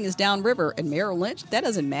first thing is downriver and Merrill Lynch. That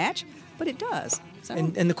doesn't match, but it does. So.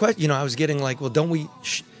 and the question, I was getting like, well, don't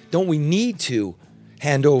we need to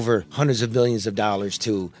hand over hundreds of millions of dollars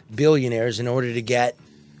to billionaires in order to get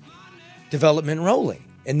development rolling.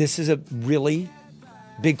 And this is a really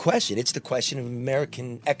big question. It's the question of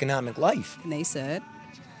American economic life. And they said,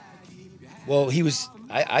 well,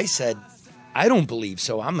 I said, I don't believe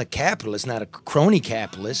so. I'm a capitalist, not a crony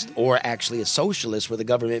capitalist, or actually a socialist where the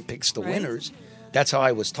government picks the winners. That's how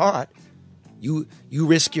I was taught. You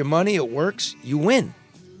risk your money, it works, you win.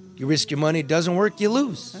 You risk your money, it doesn't work, you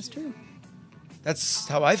lose. That's true. That's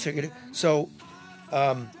how I figured it. So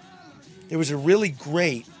there was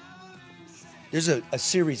there's a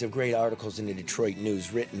series of great articles in the Detroit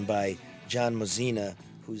News written by John Mozina,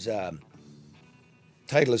 whose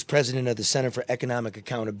title is President of the Center for Economic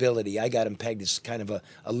Accountability. I got him pegged as kind of a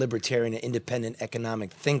libertarian, independent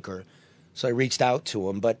economic thinker. So I reached out to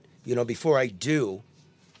him. But, before I do,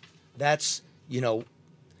 that's, Luke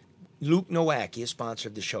Nowacki, a sponsor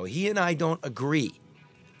of the show. He and I don't agree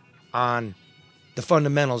on the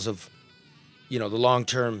fundamentals of, the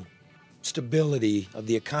long-term stability of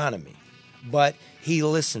the economy. But he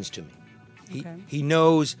listens to me. He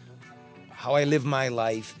knows how I live my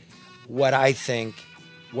life, what I think,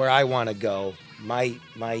 where I want to go, my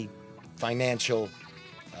financial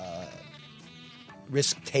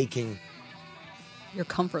risk-taking. Your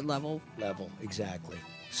comfort level. Exactly.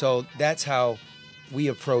 So that's how we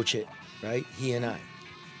approach it, right? He and I.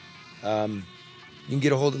 You can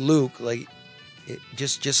get a hold of Luke,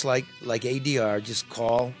 just like ADR. Just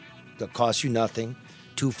call. They'll cost you nothing.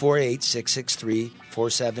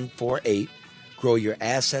 248-663-4748. Grow your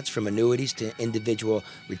assets from annuities to individual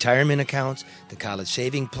retirement accounts to college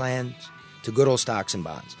saving plans to good old stocks and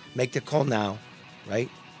bonds. Make the call now, right?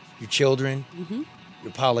 Your children,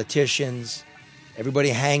 your politicians, everybody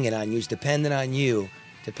hanging on you is dependent on you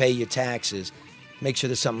to pay your taxes. Make sure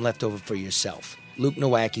there's something left over for yourself. Luke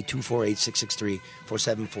Nowacki,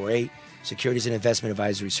 248-663-4748. Securities and Investment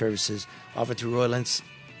Advisory Services offered through Royal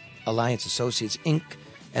Alliance Associates, Inc.,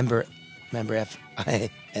 member FINRA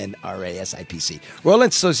SIPC. Royal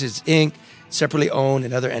Alliance Associates, Inc., separately owned,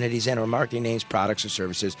 and other entities and or marketing names, products, or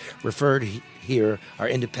services referred here are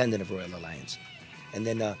independent of Royal Alliance. And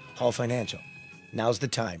then Hall Financial. Now's the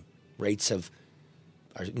time. Rates are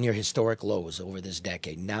near historic lows over this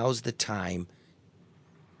decade. Now's the time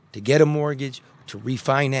to get a mortgage, to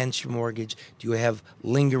refinance your mortgage. Do you have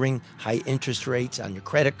lingering high interest rates on your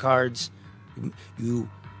credit cards? You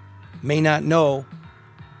may not know.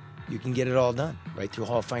 You can get it all done right through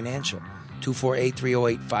Hall Financial.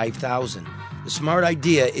 248-308-5000. The smart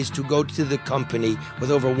idea is to go to the company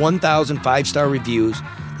with over 1,000 five-star reviews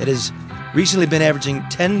that has recently been averaging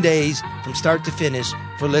 10 days from start to finish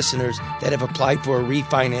for listeners that have applied for a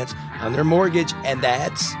refinance on their mortgage, and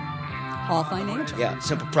that's Hall Financial. Yeah,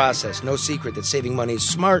 simple process. No secret that saving money is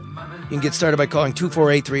smart. You can get started by calling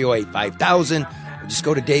 248-308-5000 or just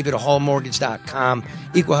go to davidhallmortgage.com.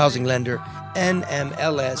 Equal housing lender,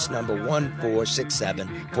 NMLS number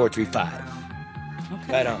 1467435.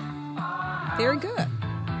 Okay. Right on. Very good.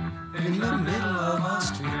 In the middle of our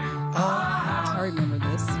street. I remember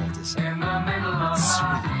this.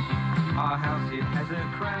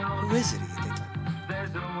 Who is it?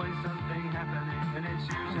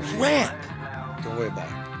 Ramp. Don't worry about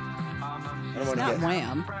it. I don't want to Not get.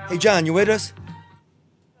 Wham. Hey, John, you with us?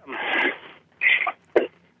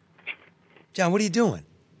 John, what are you doing?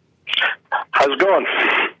 How's it going?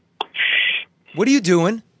 What are you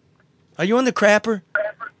doing? Are you on the crapper?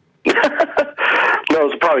 No,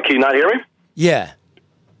 it's a product. Can you not hear me? Yeah.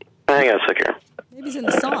 Hang on a second here. Maybe he's in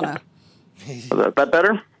the sauna. Is that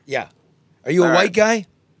better? Yeah. Are you a white guy?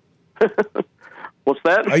 What's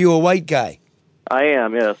that? Are you a white guy? I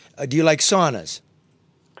am, yes. Do you like saunas?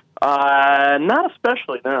 Not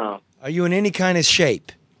especially, no. Are you in any kind of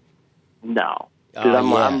shape? No. Oh, Dude,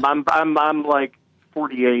 yeah. I'm like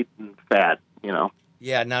 48 and fat,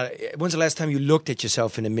 Yeah, now, when's the last time you looked at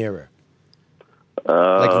yourself in the mirror?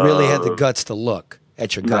 Like really had the guts to look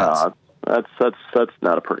at your guts? No, that's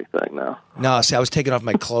not a pretty thing, no. No, see, I was taking off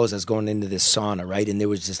my clothes. I was going into this sauna, right? And there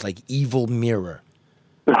was this like evil mirror.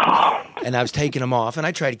 And I was taking them off, and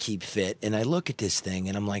I try to keep fit. And I look at this thing,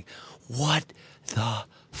 and I'm like, what the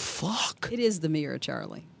fuck? It is the mirror,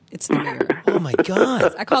 Charlie. It's the mirror. Oh, my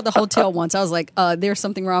God. I called the hotel once. I was like, there's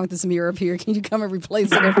something wrong with this mirror up here. Can you come and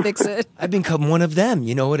replace it or fix it? I've become one of them.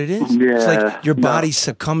 You know what it is? Yeah, it's like your body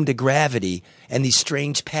succumbed to gravity, and these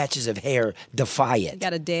strange patches of hair defy it. You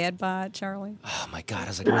got a dad bod, Charlie? Oh, my God. I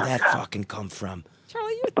was like, where'd that fucking come from?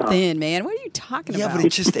 Charlie, you're thin, man. What are you talking about? Yeah, but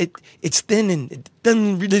it's just, it's thin, and it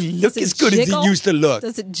doesn't really look as good jiggle? as it used to look.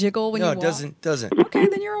 Does it jiggle when you walk? No, it doesn't. Okay,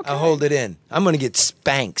 then you're okay. I'll hold it in. I'm going to get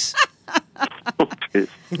Spanx.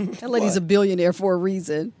 That lady's a billionaire for a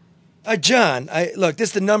reason. John, look, this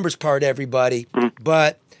is the numbers part, everybody.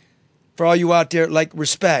 But for all you out there, like,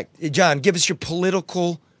 respect. John, give us your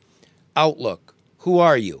political outlook. Who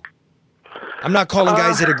are you? I'm not calling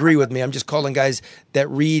guys that agree with me. I'm just calling guys that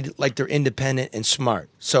read like they're independent and smart.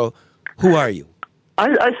 So, who are you?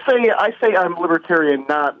 I say I'm libertarian,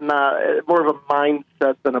 not more of a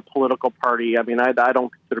mindset than a political party. I mean, I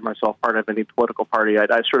don't consider myself part of any political party.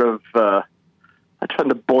 I sort of I tend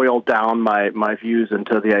to boil down my views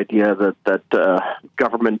into the idea that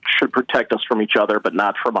government should protect us from each other, but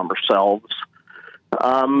not from ourselves.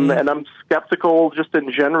 And I'm skeptical, just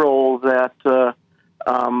in general, that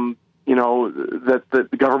that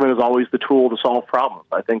the government is always the tool to solve problems.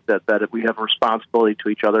 I think that we have a responsibility to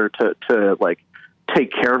each other to like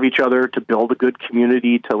take care of each other, to build a good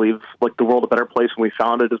community, to leave like the world a better place when we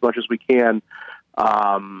found it as much as we can.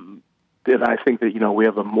 And I think that we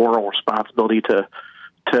have a moral responsibility to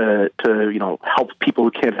help people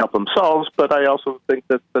who can't help themselves. But I also think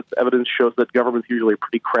that evidence shows that government's usually a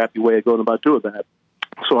pretty crappy way of going about doing that.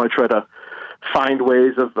 So I try to find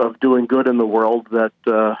ways of doing good in the world that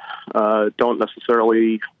don't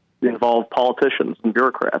necessarily involve politicians and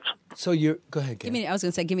bureaucrats. So go ahead, Ken. I was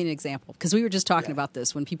going to say, give me an example, because we were just talking about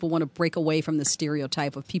this, when people want to break away from the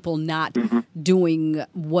stereotype of people not doing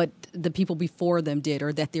what the people before them did,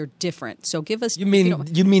 or that they're different. So give us. You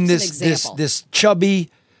mean this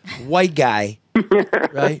chubby white guy,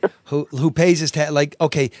 right? Who pays his tax? Like,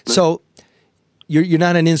 okay, so you're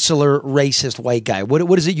not an insular racist white guy.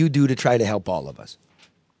 What is it you do to try to help all of us?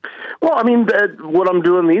 Well, I mean, what I'm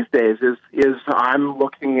doing these days is I'm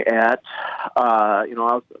looking at, I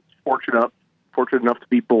was fortunate enough to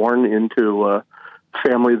be born into a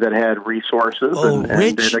family that had resources and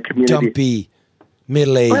rich, a community. Dumpy,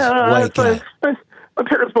 middle-aged white guy. My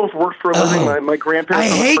parents both worked for a living. My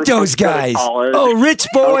grandparents. I hate those guys. Oh, rich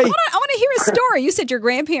boy. I want to hear a story. You said your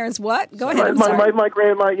grandparents what? Go ahead. I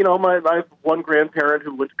have one grandparent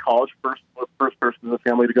who went to college, first person in the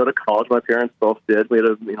family to go to college. My parents both did. We had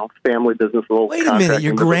a family business. Wait a minute,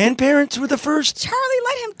 your grandparents were the first? Charlie,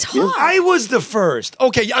 let him talk. I was the first.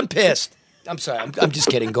 Okay, I'm pissed. I'm sorry. I'm just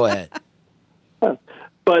kidding. Go ahead.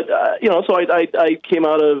 But so I came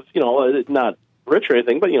out of not rich or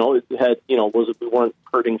anything, but we weren't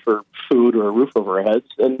hurting for food or a roof over our heads,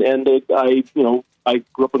 and I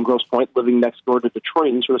grew up in Grosse Pointe, living next door to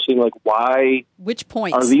Detroit, and sort of seeing like why which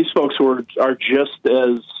points are these folks who are just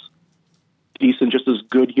as decent, just as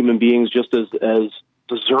good human beings, just as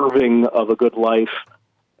deserving of a good life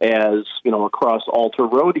as across Alter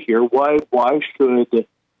Road here. Why should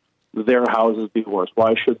their houses be worse?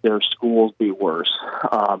 Why should their schools be worse?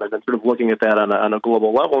 And then sort of looking at that on a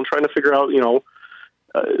global level and trying to figure out,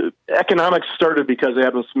 economics started because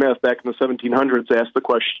Adam Smith back in the 1700s asked the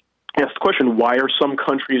question, why are some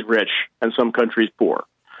countries rich and some countries poor?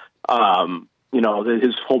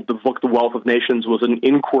 His whole book, The Wealth of Nations, was an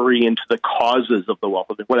inquiry into the causes of the wealth,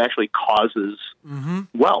 what actually causes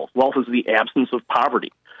wealth. Wealth is the absence of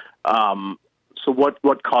poverty. So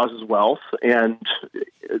what causes wealth? And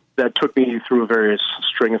that took me through a various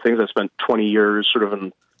string of things. I spent 20 years sort of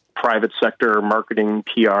in private sector, marketing,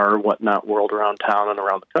 PR, whatnot, world around town and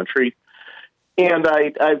around the country. And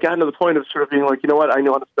I've gotten to the point of sort of being like, I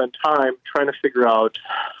know how to spend time trying to figure out,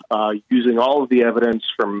 using all of the evidence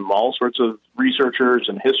from all sorts of researchers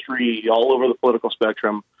and history all over the political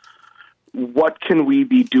spectrum, what can we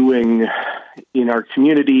be doing in our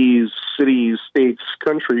communities, cities, states,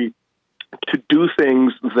 country, to do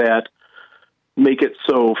things that make it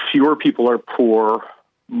so fewer people are poor,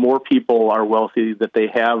 more people are wealthy, that they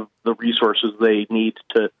have the resources they need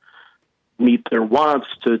to meet their wants,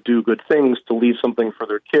 to do good things, to leave something for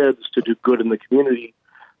their kids, to do good in the community.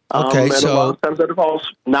 Okay, and so a lot of times that involves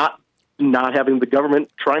not having the government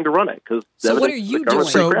trying to run it. So what are you doing?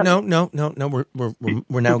 So no.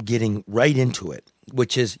 We're now getting right into it,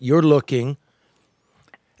 which is you're looking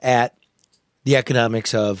at the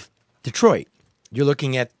economics of Detroit. You're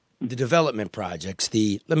looking at the development projects.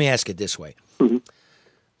 Let me ask it this way.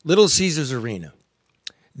 Little Caesars Arena,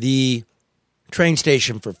 the train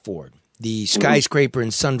station for Ford, the skyscraper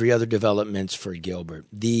and sundry other developments for Gilbert,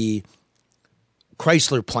 the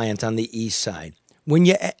Chrysler plant on the east side. When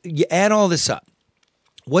you add all this up,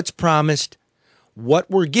 what's promised, what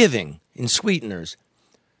we're giving in sweeteners,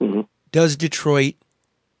 does Detroit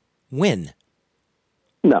win?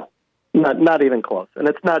 No, not even close. And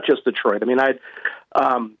it's not just Detroit. I mean,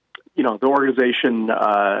 the organization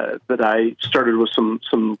that I started with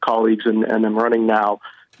some colleagues and I'm running now,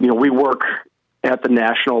 we work at the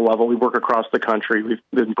national level. We work across the country. We've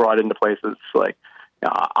been brought into places like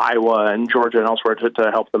Iowa and Georgia and elsewhere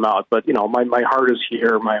to help them out. But, my heart is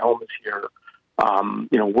here. My home is here.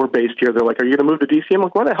 we're based here. They're like, are you going to move to D.C.? I'm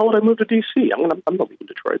like, why the hell would I move to D.C.? I'm not leaving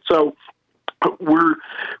Detroit. So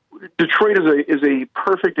Detroit is a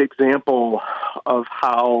perfect example of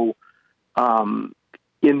how,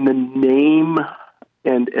 in the name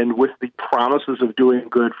and with the promises of doing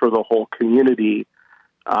good for the whole community,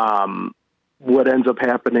 what ends up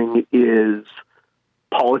happening is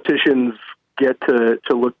politicians get to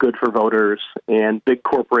look good for voters, and big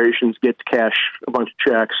corporations get to cash a bunch of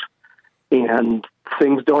checks, and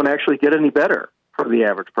things don't actually get any better for the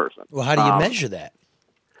average person. Well, how do you measure that?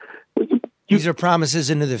 These are promises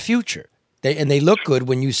into the future. They look good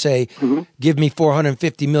when you say, give me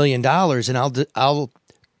 $450 million and I'll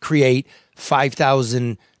create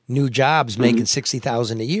 5,000 new jobs making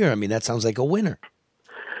 $60,000 a year. I mean, that sounds like a winner.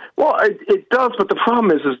 Well, it does, but the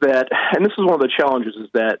problem is that, and this is one of the challenges, is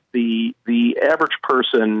that the average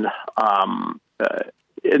person,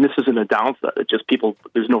 and this isn't a downside, it's just people,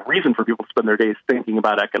 there's no reason for people to spend their days thinking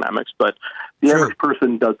about economics, but the average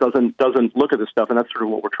person doesn't look at this stuff, and that's sort of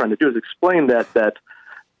what we're trying to do, is explain that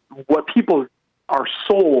what people are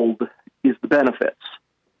sold is the benefits,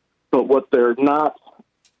 but what they're not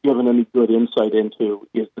given any good insight into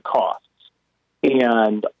is the costs.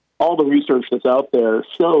 And all the research that's out there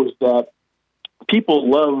shows that people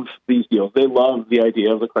love these deals. They love the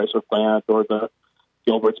idea of the Chrysler plant or the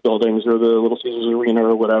Gilbert's buildings or the Little Caesars Arena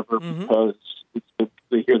or whatever, because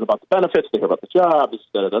they hear about the benefits, they hear about the jobs,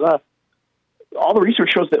 da-da-da-da. All the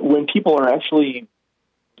research shows that when people are actually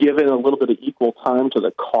given a little bit of equal time to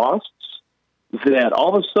the costs, that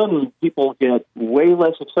all of a sudden people get way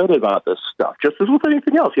less excited about this stuff, just as with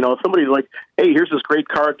anything else. If somebody's like, hey, here's this great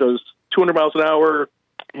car, it does 200 miles an hour,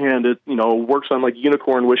 and it, works on like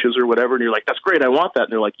unicorn wishes or whatever, and you're like, that's great, I want that.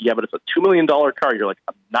 And they're like, yeah, but it's a $2 million car. You're like,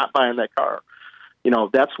 I'm not buying that car.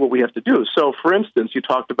 That's what we have to do. So, for instance, you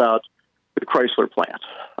talked about the Chrysler plant,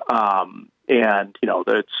 and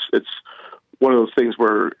it's one of those things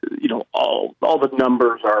where all the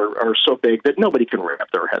numbers are so big that nobody can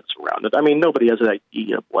wrap their heads around it. I mean, nobody has an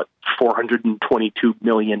idea of what $422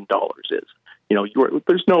 million is.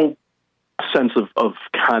 There's no sense of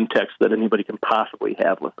context that anybody can possibly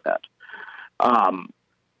have with that.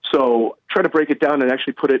 So try to break it down and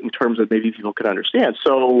actually put it in terms that maybe people can understand.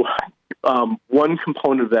 So one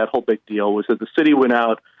component of that whole big deal was that the city went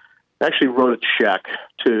out, actually wrote a check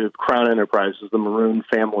to Crown Enterprises, the Maroon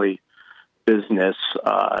family business,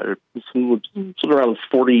 something around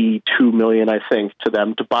 $42 million, I think, to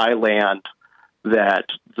them to buy land that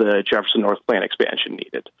the Jefferson North Plant expansion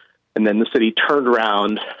needed. And then the city turned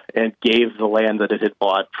around and gave the land that it had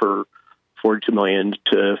bought for $42 million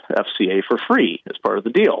to FCA for free as part of the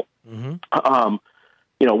deal.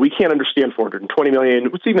 We can't understand $420 million.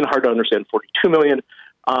 It's even hard to understand $42 million.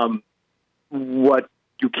 What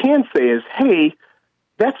you can say is, hey,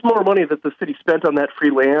 that's more money that the city spent on that free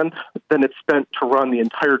land than it spent to run the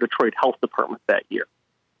entire Detroit Health Department that year.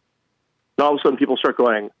 And all of a sudden people start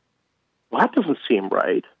going, well, that doesn't seem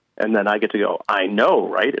right. And then I get to go, I know,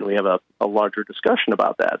 right? And we have a larger discussion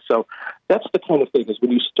about that. So that's the kind of thing, is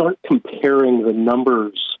when you start comparing the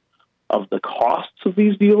numbers of the costs of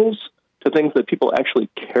these deals to things that people actually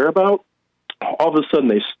care about, all of a sudden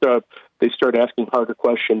they start asking harder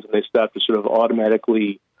questions, and they start to sort of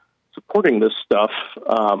automatically supporting this stuff.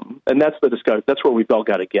 And that's the discussion. That's where we've all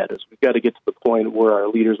got to get, is we've got to get to the point where our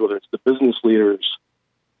leaders, whether it's the business leaders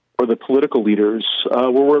or the political leaders,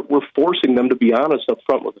 where we're forcing them to be honest up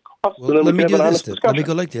front with the costs. Well, let me do this. Let me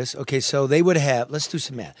go like this. Okay, so they would have, let's do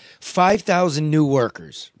some math, 5,000 new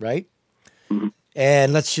workers, right?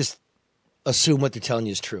 And let's just assume what they're telling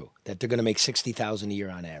you is true, that they're going to make $60,000 a year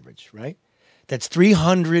on average, right? That's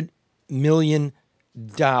 $300 million.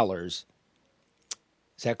 Is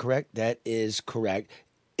that correct? That is correct.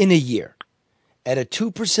 In a year, at a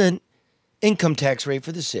 2% income tax rate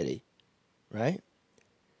for the city, right?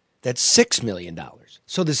 That's $6 million.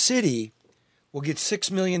 So the city will get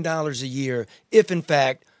 $6 million a year if, in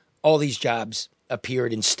fact, all these jobs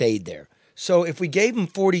appeared and stayed there. So if we gave them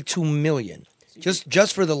 $42 million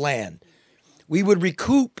just for the land, we would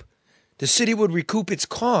recoup, the city would recoup its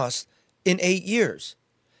cost in 8 years.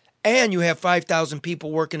 And you have 5,000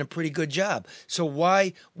 people working a pretty good job. So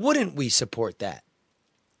why wouldn't we support that?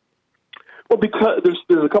 Well, because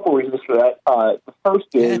there's a couple reasons for that. The first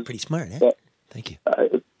is pretty smart. That, thank you.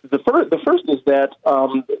 The first is that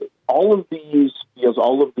all of these deals,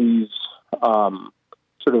 all of these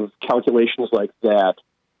sort of calculations like that,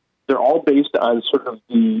 they're all based on sort of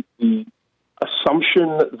the assumption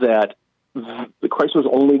that the Chrysler's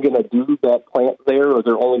only going to do that plant there, or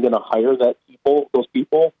they're only going to hire those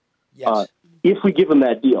people. Yes. If we give them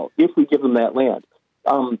that deal, if we give them that land.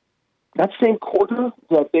 that same quarter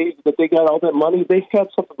that they got all that money, they had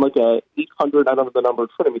something like a 800, I don't have the number in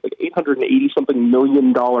front of me, like $880-something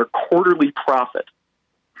million quarterly profit.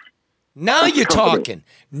 Now you're talking.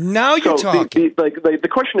 Now you're talking. The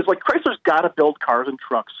question is, like, Chrysler's got to build cars and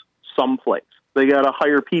trucks someplace. They got to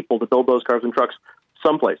hire people to build those cars and trucks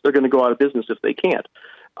someplace. They're going to go out of business if they can't.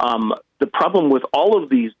 The problem with all of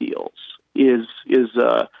these deals is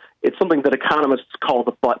it's something that economists call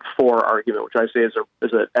the but-for argument, which I say is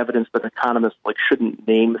a evidence that economists shouldn't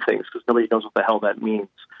name things because nobody knows what the hell that means.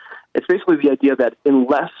 It's basically the idea that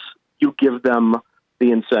unless you give them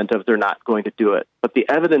the incentive, they're not going to do it. But the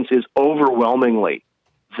evidence is overwhelmingly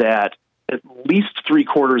that at least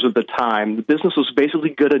 3/4 of the time, the business was basically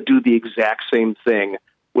going to do the exact same thing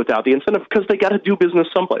without the incentive because they got to do business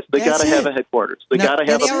someplace. They got to have a headquarters. They got to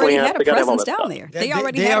have a plant. They got to have all that stuff. There. They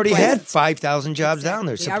already had 5,000 jobs down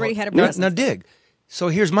there. They already had a presence. Now dig. So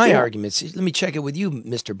here's my argument. See, let me check it with you,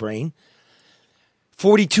 Mr. Brain.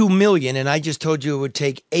 $42 million, and I just told you it would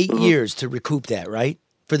take 8 years to recoup that, right?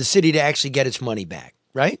 For the city to actually get its money back,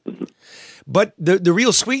 right? But the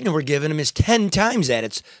real sweetener we're giving them is 10 times that.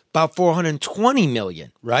 It's about $420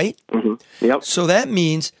 million, right? Yep. So that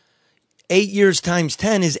means 8 years times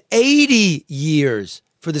 10 is 80 years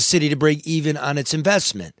for the city to break even on its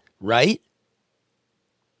investment, right?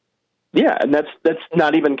 Yeah, and that's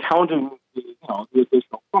not even counting the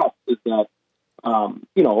additional cost. Is that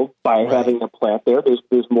by having a plant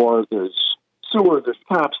there's more, there's sewer, there's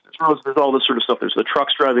cops, there's roads, there's all this sort of stuff. There's the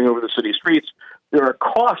trucks driving over the city streets. There are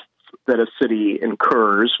costs that a city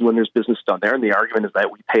incurs when there's business done there, and the argument is that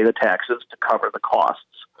we pay the taxes to cover the costs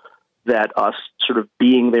that us sort of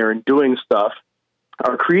being there and doing stuff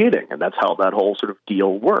are creating, and that's how that whole sort of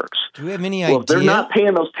deal works. Do we have any idea? Well, if they're not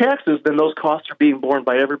paying those taxes, then those costs are being borne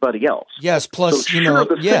by everybody else. Yes, plus, so,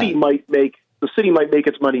 the city might make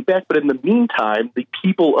its money back, but in the meantime, the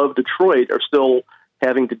people of Detroit are still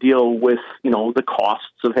having to deal with, the costs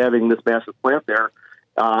of having this massive plant there,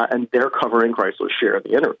 and they're covering Chrysler's share of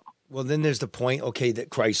the interim. Well, then there's the point, that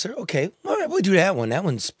Chrysler, all right, we'll do that one. That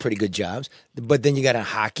one's pretty good jobs. But then you got a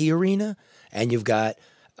hockey arena, and you've got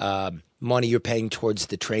money you're paying towards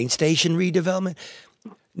the train station redevelopment.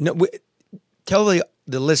 No, tell the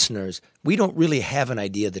listeners, we don't really have an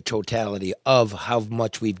idea of the totality of how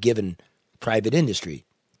much we've given private industry,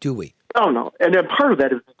 do we? Oh, no. And then part of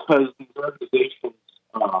that is because these organizations,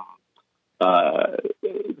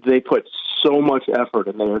 they put so much effort,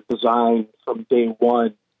 and they're designed from day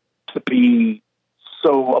one to be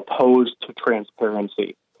so opposed to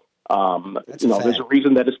transparency. There's a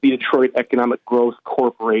reason that it's the Detroit Economic Growth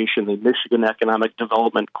Corporation, the Michigan Economic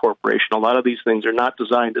Development Corporation. A lot of these things are not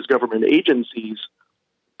designed as government agencies,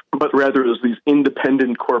 but rather as these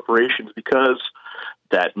independent corporations, because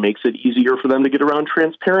that makes it easier for them to get around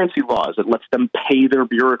transparency laws. It lets them pay their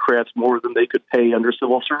bureaucrats more than they could pay under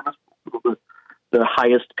civil service. The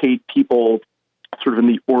highest paid people sort of in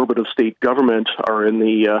the orbit of state government are in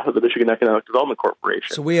the Michigan Economic Development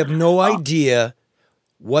Corporation. So we have no idea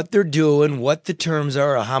what they're doing, what the terms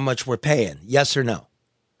are, or how much we're paying. Yes or no?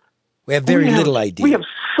 We have very little idea. We have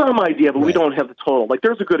some idea, but we don't have the total. Like,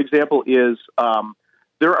 there's a good example is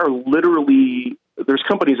there's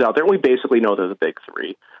companies out there, and we basically know they're the big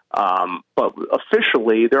three. But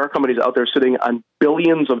officially, there are companies out there sitting on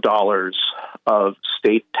billions of dollars of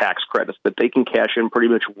state tax credits that they can cash in pretty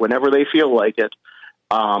much whenever they feel like it.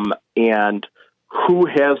 And who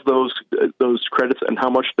has those credits and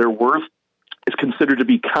how much they're worth is considered to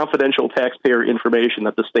be confidential taxpayer information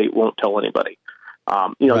that the state won't tell anybody.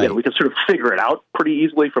 Again, we can sort of figure it out pretty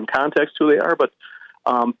easily from context who they are, but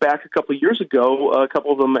back a couple of years ago, a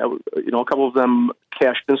couple of them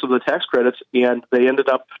cashed in some of the tax credits, and they ended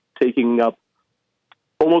up taking up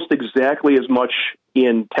almost exactly as much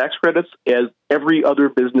in tax credits as every other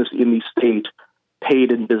business in the state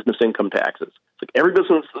paid in business income taxes. It's like every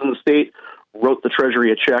business in the state wrote the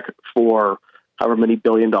Treasury a check for however many $1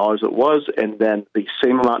 billion it was, and then the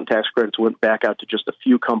same amount in tax credits went back out to just a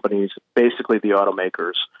few companies, basically the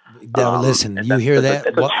automakers. Now, listen, you hear that?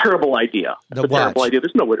 It's a terrible idea. It's a terrible idea.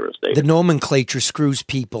 There's no way to restate it. The nomenclature screws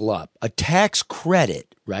people up. A tax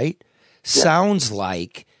credit, right, sounds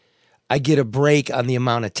like I get a break on the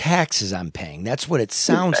amount of taxes I'm paying. That's what it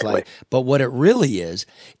sounds like. But what it really is,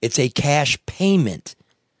 it's a cash payment,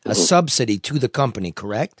 a subsidy to the company,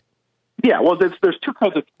 correct? Yeah, well, there's two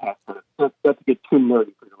kinds of tax credits. Not to get too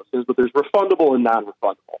nerdy for your listeners, but there's refundable and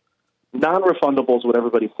non-refundable. Non-refundable is what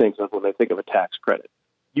everybody thinks of when they think of a tax credit.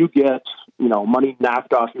 You get, money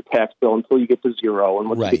knocked off your tax bill until you get to zero, and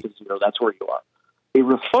once you get to zero, that's where you are. A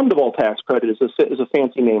refundable tax credit is a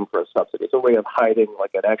fancy name for a subsidy. It's a way of hiding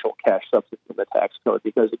like an actual cash subsidy in the tax code,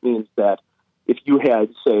 because it means that if you had,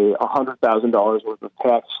 say, $100,000 worth of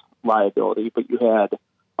tax liability, but you had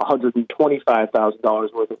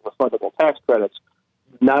 $125,000 worth of refundable tax credits,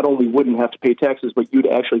 not only wouldn't have to pay taxes, but you'd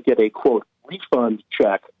actually get a, quote, refund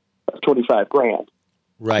check of $25,000.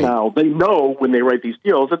 Right. Now, they know when they write these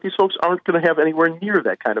deals that these folks aren't going to have anywhere near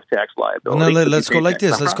that kind of tax liability. Well, no, let's go like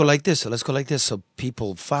this. Let's go like this so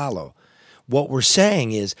people follow. What we're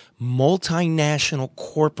saying is multinational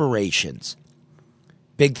corporations,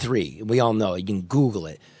 big three, we all know, you can Google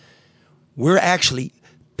it. We're actually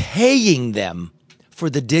paying them for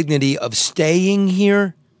the dignity of staying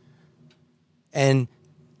here and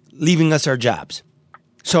leaving us our jobs.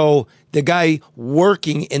 So the guy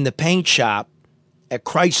working in the paint shop at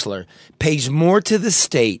Chrysler pays more to the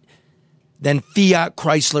state than Fiat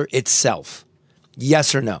Chrysler itself.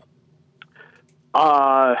 Yes or no?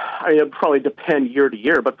 It'd probably depend year to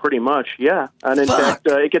year, but pretty much, yeah. And in fact,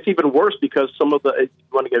 it gets even worse because some of the, if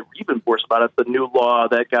you want to get even worse about it, the new law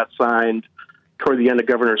that got signed toward the end of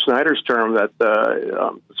Governor Snyder's term, that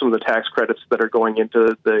some of the tax credits that are going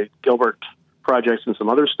into the Gilbert projects and some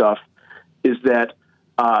other stuff, is that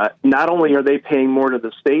not only are they paying more to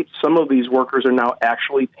the state, some of these workers are now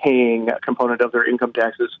actually paying a component of their income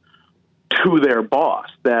taxes to their boss.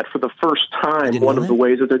 That for the first time, one of the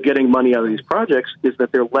ways that they're getting money out of these projects is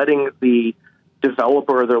that they're letting the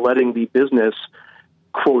developer, they're letting the business,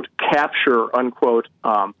 quote, capture, unquote,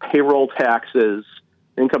 payroll taxes,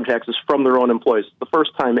 income taxes from their own employees. It's the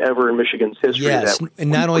first time ever in Michigan's history. Yes, that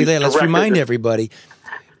and not only that, let's remind everybody,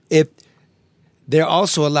 if they're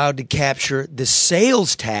also allowed to capture the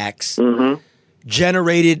sales tax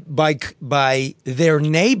generated by their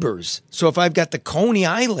neighbors. So if I've got the Coney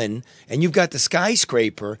Island and you've got the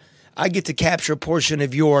skyscraper, I get to capture a portion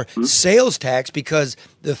of your sales tax because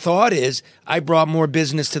the thought is I brought more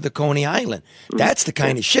business to the Coney Island. That's the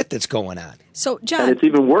kind of shit that's going on. So, John, and it's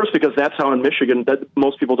even worse because that's how in Michigan, that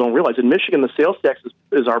most people don't realize. In Michigan, the sales tax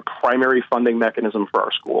is our primary funding mechanism for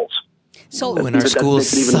our schools. So when our schools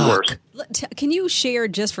suck. Can you share,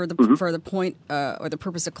 just for the point or the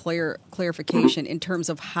purpose of clarification, in terms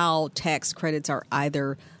of how tax credits are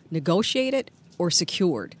either negotiated or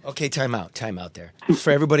secured? Okay, time out there.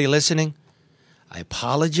 For everybody listening, I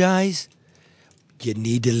apologize. You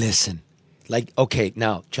need to listen. Like, okay,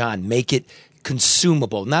 now, John, make it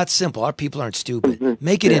consumable, not simple. Our people aren't stupid.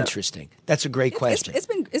 Make it interesting. That's a great question.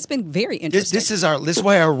 It's been very interesting. This is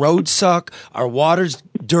why our roads suck, our water's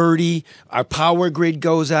dirty, our power grid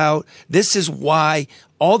goes out. This is why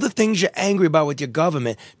all the things you're angry about with your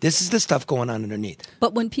government, this is the stuff going on underneath.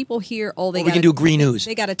 But when people hear, we can do green news.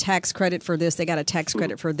 They got a tax credit for this, they got a tax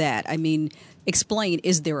credit for that. I mean, explain,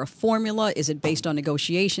 is there a formula? Is it based on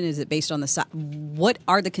negotiation? Is it based on the what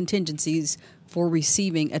are the contingencies for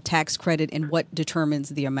receiving a tax credit, and what determines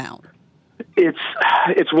the amount?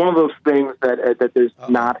 It's one of those things that there's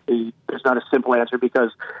not a simple answer,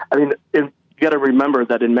 because I mean you got to remember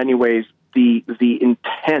that in many ways the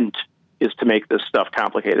intent is to make this stuff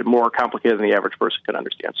complicated, more complicated than the average person can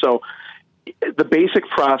understand. So the basic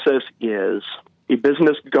process is a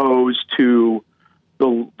business goes to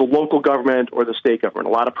the local government or the state government.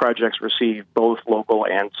 A lot of projects receive both local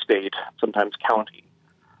and state, sometimes county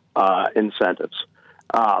incentives.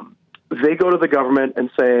 They go to the government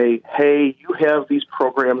and say, hey, you have these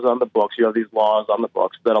programs on the books, you have these laws on the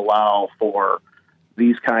books that allow for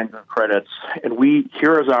these kinds of credits, and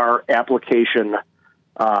here is our application.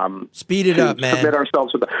 Speed it up, man. Submit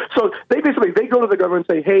ourselves with that. So they go to the government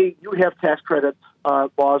and say, hey, you have tax credit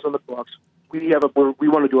laws on the books. We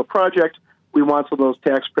want to do a project. We want some of those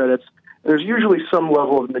tax credits. And there's usually some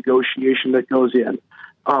level of negotiation that goes in.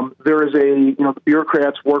 There is the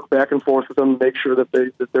bureaucrats work back and forth with them to make sure that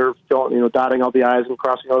they're dotting all the I's and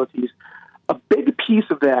crossing all the T's. A big piece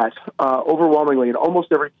of that, overwhelmingly, in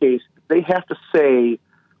almost every case, they have to say,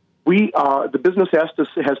 the business has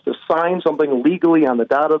to sign something legally on the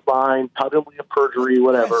dotted line, probably a perjury,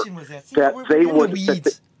 whatever. That they would.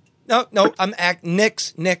 No, I'm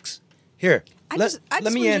Nix. Here,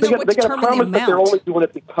 let me answer. They got to promise that they're only doing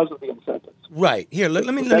it because of the incentives. Right here.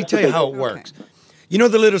 Let me tell you how it works. Okay. You know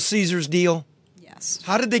the Little Caesars deal? Yes.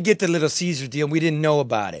 How did they get the Little Caesars deal? We didn't know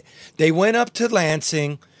about it. They went up to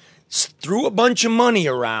Lansing, threw a bunch of money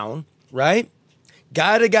around, right?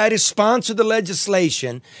 Got a guy to sponsor the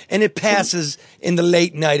legislation, and it passes in the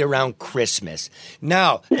late night around Christmas.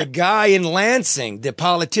 Now, the guy in Lansing, the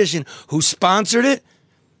politician who sponsored it,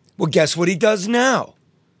 well, guess what he does now?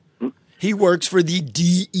 He works for the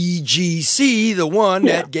DEGC, the one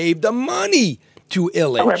that gave the money to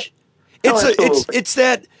Illich. It's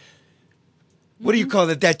that, what do you call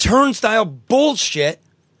it? That turnstile bullshit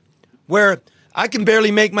where I can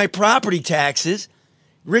barely make my property taxes.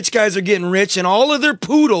 Rich guys are getting rich, and all of their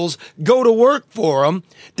poodles go to work for them.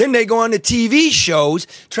 Then they go on the TV shows,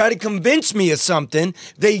 try to convince me of something.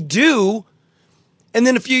 They do. And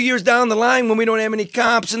then a few years down the line, when we don't have any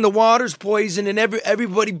cops and the water's poisoned and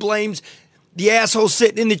everybody blames the asshole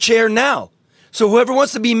sitting in the chair now. So whoever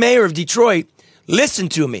wants to be mayor of Detroit, listen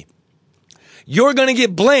to me. You're going to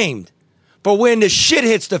get blamed for when the shit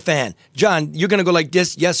hits the fan. John, you're going to go like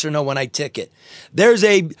this, yes or no, when I tick it. There's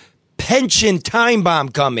a pension time bomb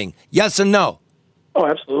coming, yes or no? Oh,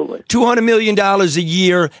 absolutely. $200 million a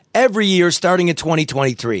year, every year, starting in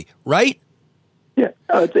 2023, right? Yeah,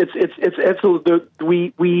 it's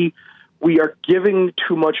absolutely. We are giving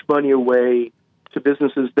too much money away to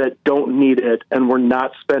businesses that don't need it, and we're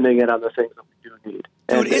not spending it on the things that we do need.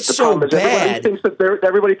 Dude, and it's so bad.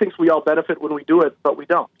 Everybody thinks we all benefit when we do it, but we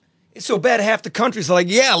don't. It's so bad half the country's like,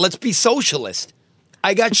 yeah, let's be socialist.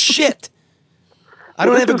 I got shit. I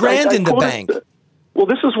don't have a grand in the bank. Well,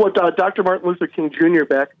 this is what Dr. Martin Luther King Jr.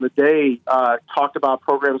 back in the day talked about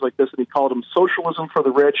programs like this, and he called them socialism for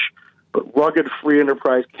the rich, but rugged free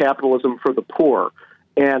enterprise capitalism for the poor.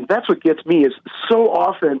 And that's what gets me is so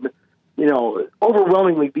often,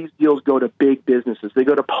 overwhelmingly these deals go to big businesses. They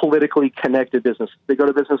go to politically connected businesses. They go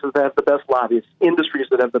to businesses that have the best lobbyists, industries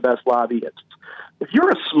that have the best lobbyists. If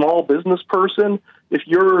you're a small business person, if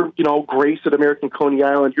you're, Grace at American Coney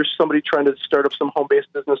Island, you're somebody trying to start up some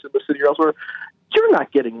home-based business in the city or elsewhere, you're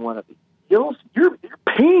not getting one of these deals. You're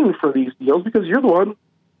paying for these deals because you're the one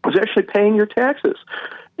who's actually paying your taxes.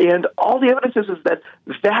 And all the evidence is that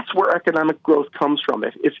that's where economic growth comes from.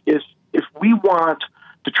 If we want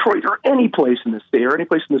Detroit or any place in this state or any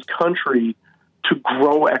place in this country to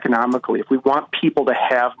grow economically, if we want people to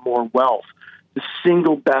have more wealth, the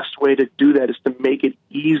single best way to do that is to make it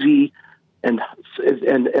easy and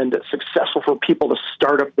successful for people to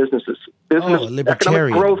start up businesses.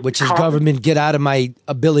 Libertarian, growth, which is government get out of my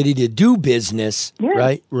ability to do business.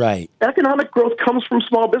 Yeah. Right. Economic growth comes from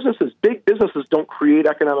small businesses. Big businesses don't create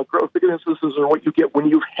economic growth. Big businesses are what you get when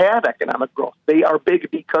you've had economic growth. They are big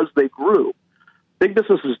because they grew. Big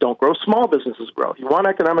businesses don't grow. Small businesses grow. If you want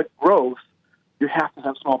economic growth, you have to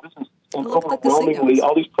have small businesses. And overwhelmingly,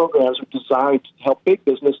 all these programs are designed to help big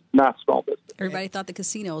business, not small business. Everybody thought the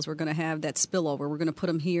casinos were going to have that spillover. We're going to put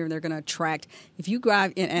them here, and they're going to attract. If you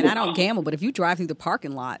drive, and I don't gamble, but if you drive through the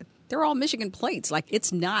parking lot, they're all Michigan plates. Like,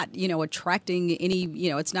 it's not, attracting any,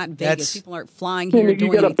 it's not Vegas. People aren't flying here.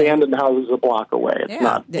 You get abandoned houses a block away. It's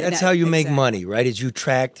not. That's how you make money, right? Is you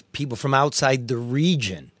attract people from outside the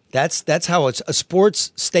region. That's how a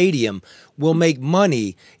sports stadium will make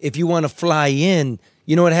money if you want to fly in.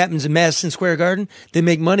 You know what happens in Madison Square Garden? They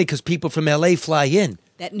make money because people from L.A. fly in.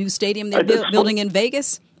 That new stadium they're building in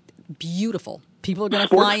Vegas, beautiful. People are going to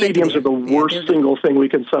fly in. Sports stadiums are the worst single thing we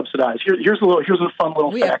can subsidize. Here's a fun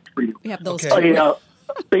little fact for you. We have those.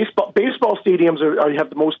 Baseball stadiums have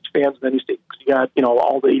the most fans of any stadium. You got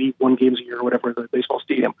all the 81 games a year or whatever the baseball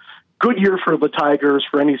stadium. Good year for the Tigers,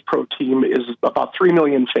 for any pro team, is about 3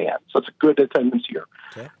 million fans. So it's a good attendance year.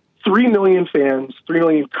 Okay. 3 million fans, 3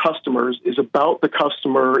 million customers is about the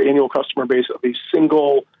annual customer base of a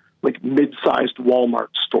single, mid-sized Walmart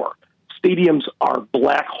store. Stadiums are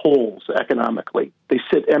black holes economically. They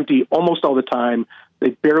sit empty almost all the time. They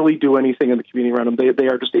barely do anything in the community around them. They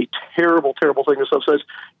are just a terrible, terrible thing to subsidize.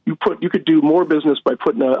 You could do more business by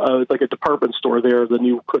putting a department store there than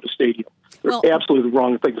you could a stadium. They're absolutely the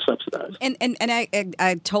wrong thing to subsidize. And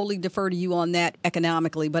I totally defer to you on that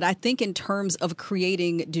economically, but I think in terms of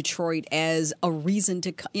creating Detroit as a reason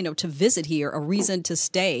to to visit here, a reason to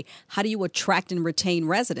stay, how do you attract and retain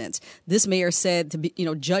residents? This mayor said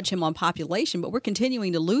to judge him on population, but we're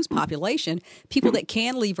continuing to lose population. People that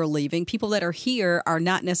can leave are leaving. People that are here are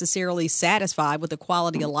not necessarily satisfied with the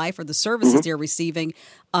quality of life or the services they're receiving.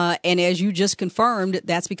 And as you just confirmed,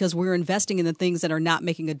 that's because we're investing in the things that are not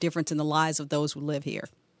making a difference in the lives of those who live here.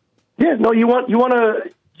 Yeah, no, you want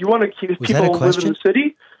to keep people live in the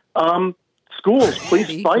city. Schools,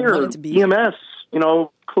 police, fire, EMS,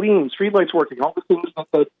 clean, streetlights working, all the things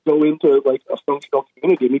that go into a functional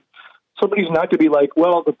community. I mean, somebody's not going to be like,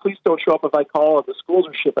 well, the police don't show up if I call, or the schools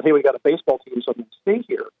are shit, but hey, we got a baseball team, so I'm going to stay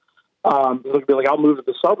here. They're going to be like, I'll move to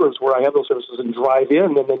the suburbs where I have those services and drive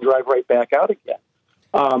in and then drive right back out again.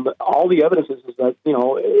 All the evidence is that,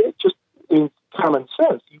 it's just in common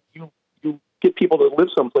sense. You get people to live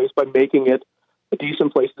someplace by making it a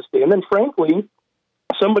decent place to stay. And then, frankly,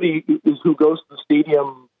 somebody who goes to the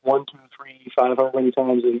stadium 1, 2, 3, 5, however many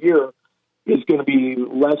times a year is going to be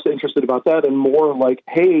less interested about that and more like,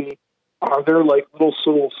 hey, are there little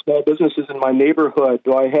small businesses in my neighborhood?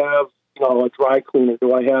 Do I have a dry cleaner?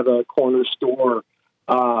 Do I have a corner store?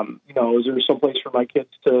 Is there some place for my kids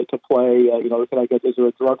to play? Is there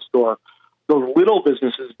a drugstore? The little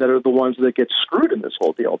businesses that are the ones that get screwed in this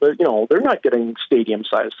whole deal. They're not getting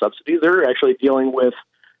stadium-sized subsidies. They're actually dealing with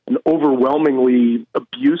an overwhelmingly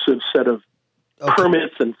abusive set of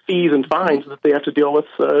permits and fees and fines that they have to deal with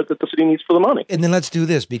that the city needs for the money. And then let's do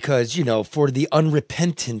this because, for the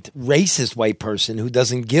unrepentant, racist white person who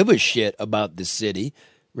doesn't give a shit about the city,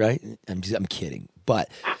 right? I'm kidding. But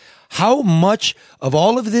how much of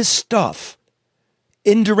all of this stuff,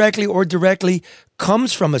 indirectly or directly,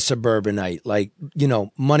 comes from a suburbanite, like,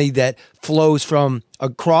 money that flows from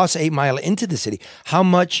across 8 Mile into the city? How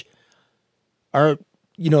much are,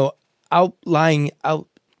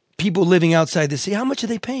 people living outside the city, how much are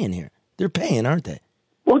they paying here? They're paying, aren't they?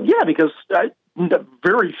 Well, yeah, because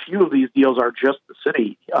very few of these deals are just the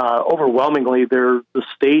city. Overwhelmingly, they're the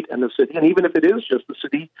state and the city. And even if it is just the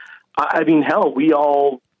city, hell, we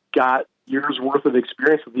all got years' worth of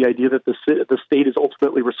experience with the idea that the state is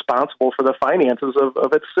ultimately responsible for the finances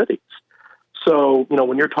of its cities. So,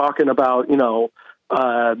 when you're talking about,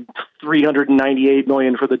 $398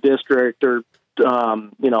 million for the district or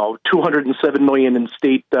 $207 million in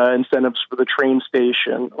state incentives for the train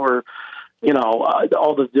station, or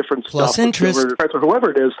all the different plus stuff, interest, or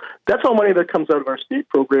whoever it is. That's all money that comes out of our state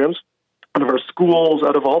programs, out of our schools,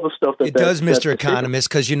 out of all the stuff it does, Mr. Economist.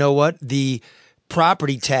 Because you know what, the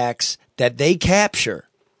property tax that they capture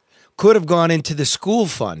could have gone into the school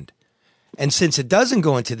fund, and since it doesn't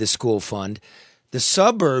go into the school fund, the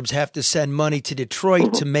suburbs have to send money to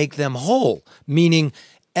Detroit to make them whole, meaning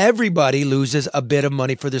everybody loses a bit of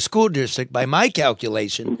money for the school district. By my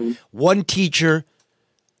calculation, one teacher,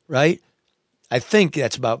 right? I think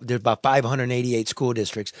there's about 588 school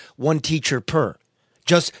districts, one teacher per,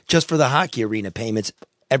 just for the hockey arena payments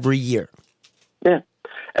every year. Yeah,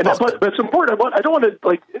 but it's important. I don't want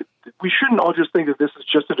to we shouldn't all just think that this is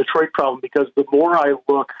just a Detroit problem, because the more I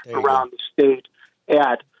look around the state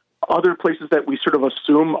at other places that we sort of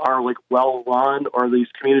assume are well run, or these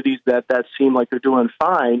communities that seem like they're doing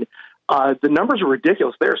fine, the numbers are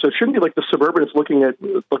ridiculous there. So it shouldn't be like the suburban is looking at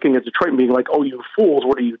Detroit and being like, "Oh, you fools,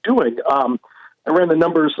 what are you doing?" I ran the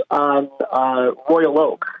numbers on Royal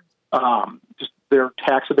Oak, just their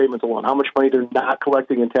tax abatements alone, how much money they're not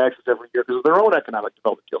collecting in taxes every year because of their own economic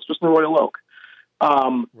development deals, just in Royal Oak.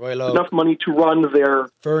 Enough money to run their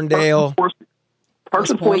Ferndale, Parks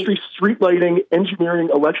and Forestry, street lighting, engineering,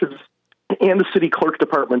 elections, and the city clerk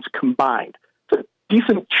departments combined. It's a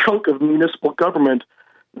decent chunk of municipal government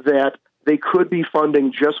that they could be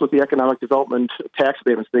funding just with the economic development tax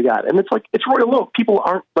abatements they got. And it's Royal Oak. People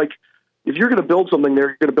aren't if you're going to build something there,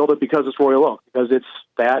 you're going to build it because it's Royal Oak, because it's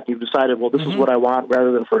that. You've decided, well, this is what I want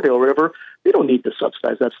rather than Ferndale or whatever. They don't need to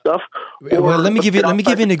subsidize that stuff. Well, let me give you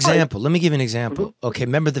an example. Okay,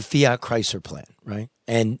 remember the Fiat Chrysler plan, right?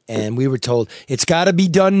 And we were told it's got to be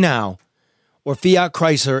done now, or Fiat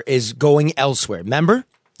Chrysler is going elsewhere. Remember?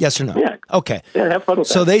 Yes or no? Yeah. Okay. Yeah, have fun with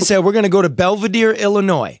that. So they said we're going to go to Belvidere,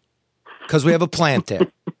 Illinois, because we have a plant there.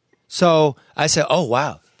 So I said, oh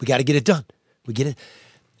wow, we got to get it done. We get it.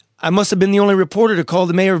 I must have been the only reporter to call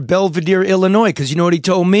the mayor of Belvidere, Illinois, because you know what he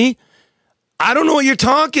told me? I don't know what you're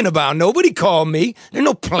talking about. Nobody called me. There's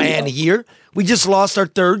no plan here. We just lost our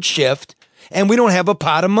third shift, and we don't have a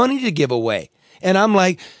pot of money to give away. And I'm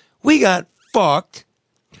like, we got fucked.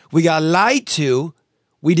 We got lied to.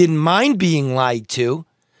 We didn't mind being lied to.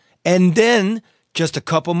 And then, just a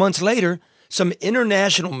couple months later, some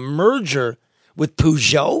international merger with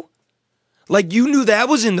Peugeot? You knew that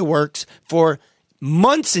was in the works for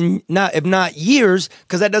months and if not years,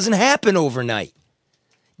 because that doesn't happen overnight.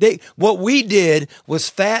 What we did was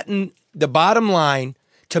fatten the bottom line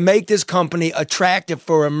to make this company attractive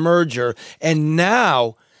for a merger, and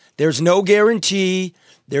now there's no guarantee,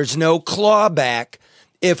 there's no clawback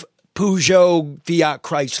if Peugeot, Fiat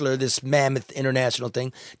Chrysler, this mammoth international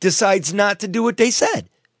thing, decides not to do what they said.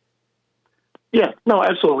 Yeah, no,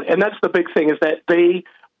 absolutely. And that's the big thing, is that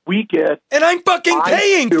we get... And I'm fucking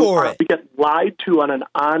paying for it. We get lied to on an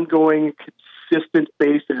ongoing, consistent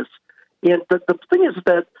basis. And the thing is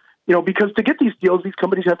that, because to get these deals, these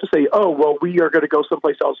companies have to say, oh, well, we are going to go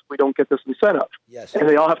someplace else if we don't get this incentive. Yes. And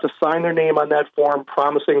they all have to sign their name on that form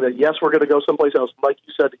promising that, yes, we're going to go someplace else. Like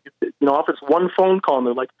you said, if it's one phone call and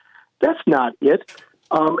they're like, that's not it.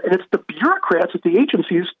 And it's the bureaucrats at the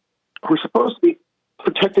agencies who are supposed to be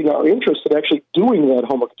protecting our interests and actually doing that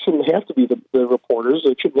homework. It shouldn't have to be the reporters.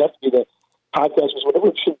 It shouldn't have to be the podcasters, whatever.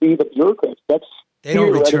 It should be the bureaucrats. That's They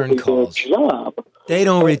don't return theoretically calls. their job. They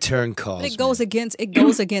don't return calls. But it goes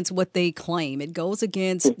against what they claim. It goes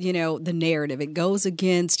against, the narrative. It goes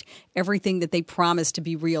against everything that they promised to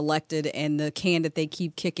be reelected and the can that they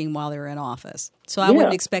keep kicking while they're in office. So I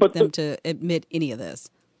wouldn't expect them to admit any of this.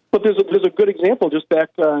 But there's a good example just back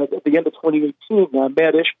at the end of 2018.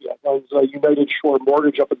 Matt Ishbia was United Shore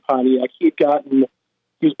Mortgage up in Pontiac. He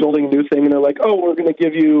was building a new thing, and they're like, "Oh, we're going to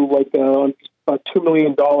give you about $2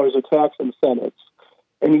 million of tax incentives."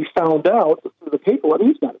 And he found out through the paperwork.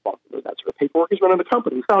 He's not involved in that sort of paperwork. He's running the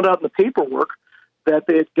company. He found out in the paperwork that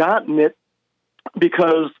they had gotten it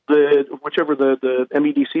because the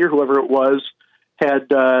MEDC or whoever it was had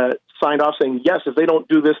signed off saying, yes, if they don't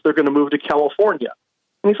do this, they're going to move to California.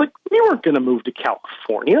 And he's like, we weren't going to move to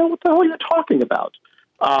California. What the hell are you talking about?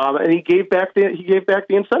 And he gave back the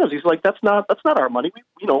incentives. He's like, that's not our money.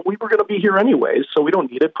 We were going to be here anyways, so we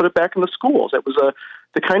don't need it. Put it back in the schools. It was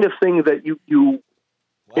the kind of thing that you.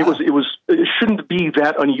 Wow. It shouldn't be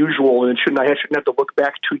that unusual, and I shouldn't have to look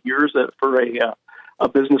back 2 years for a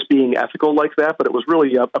business being ethical like that. But it was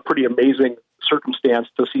really a pretty amazing circumstance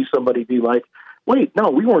to see somebody be like, wait,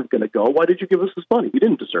 no, we weren't going to go. Why did you give us this money? We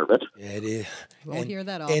didn't deserve it. Yeah, it is. Won't hear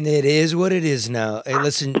that often. And it is what it is now. Hey,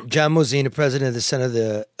 listen, John Mosina, president of the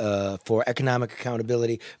Center for Economic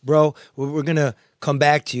Accountability. Bro, we're going to come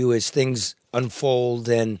back to you as things unfold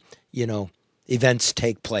and, events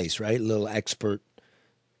take place, right? A little expert.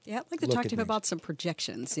 Yeah, I'd like to talk to him about some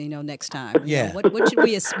projections, next time. Yeah. What should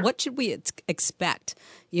we expect?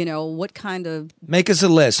 What kind of... Make us a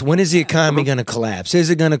list. When is the economy going to collapse? Is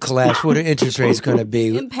it going to collapse? What are interest rates going to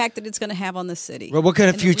be? Impact that it's going to have on the city. Well, what kind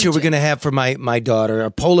of future we're going to have for my daughter? A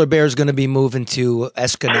polar bear is going to be moving to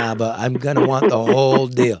Escanaba. I'm going to want the whole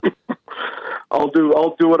deal. I'll do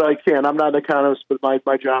what I can. I'm not an economist, but my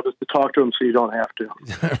job is to talk to him so you don't have to.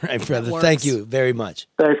 All right, brother. Thank you very much.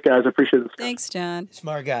 Thanks, guys. I appreciate it. Thanks, John.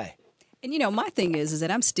 Smart guy. And, my thing is that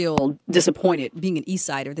I'm still disappointed, being an East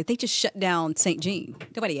Sider, that they just shut down St. Jean.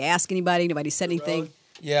 Nobody asked anybody. Nobody said anything.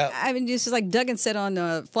 Yeah. I mean, just like Duggan said on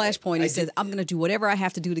Flashpoint, he says, I'm going to do whatever I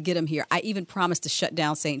have to do to get them here. I even promised to shut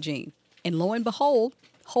down St. Jean. And lo and behold,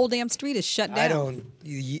 whole damn street is shut down.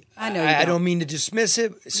 I don't mean to dismiss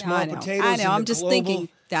it. Small potatoes. I know. I'm just thinking,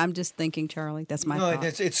 Charlie. That's my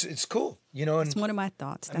thought. It's cool. And it's one of my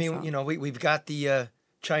thoughts. I mean, we've got the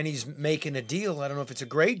Chinese making a deal. I don't know if it's a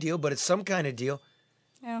great deal, but it's some kind of deal.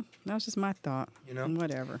 Yeah, that was just my thought.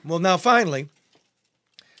 Whatever. Well, now finally,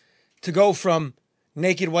 to go from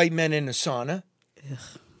naked white men in a sauna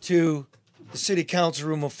to the city council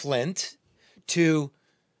room of Flint to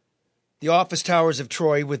the office towers of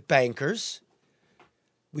Troy with bankers.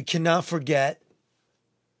 We cannot forget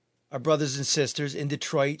our brothers and sisters in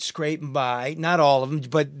Detroit scraping by. Not all of them,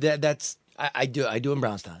 but that's I do in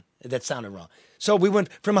Brownstown. That sounded wrong. So we went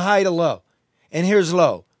from high to low. And here's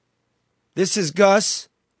low. This is Gus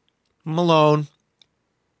Malone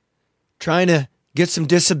trying to get some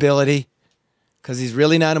disability because he's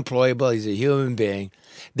really not employable. He's a human being.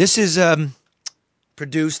 This is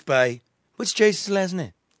produced by, what's Jason's last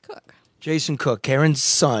name? Cook. Jason Cook, Karen's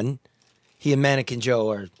son. He and Mannequin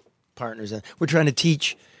Joe are partners. We're trying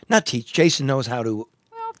to not teach. Jason knows how to.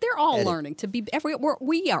 Well, they're all learning to be.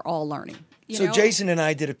 We are all learning. So Jason and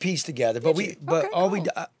I did a piece together, but we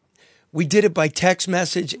did it by text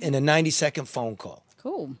message and a 90-second phone call.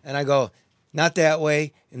 Cool. And I go, not that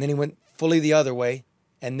way, and then he went fully the other way,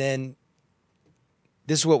 and then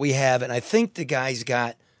this is what we have, and I think the guy's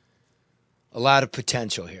got a lot of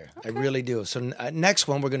potential here. Okay. I really do. So next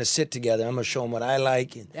one, we're going to sit together. I'm going to show him what I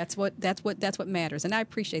like. And that's what matters, and I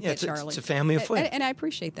appreciate that, Charlie. It's a family affair, and I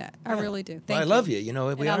appreciate that. I really do. Thank you. I love you. We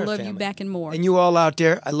are a family. I love you back and more. And you all out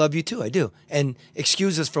there, I love you too. I do. And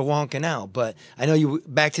excuse us for wonking out, but I know you.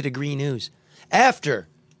 Back to the green news after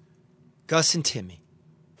Gus and Timmy.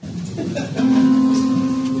 How's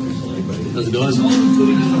it going?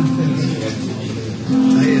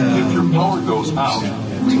 If your power goes out,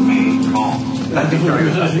 remain calm.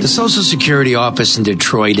 The Social Security office in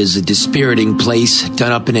Detroit is a dispiriting place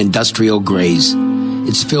done up in industrial grays.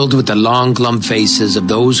 It's filled with the long, glum faces of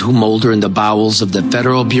those who molder in the bowels of the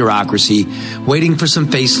federal bureaucracy, waiting for some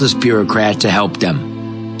faceless bureaucrat to help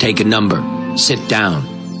them. Take a number. Sit down.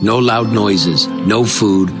 No loud noises. No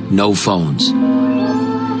food. No phones.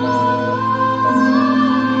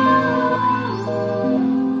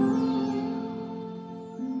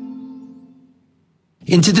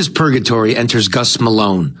 Into this purgatory enters Gus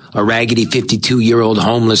Malone, a raggedy 52-year-old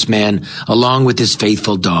homeless man, along with his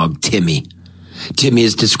faithful dog, Timmy. Timmy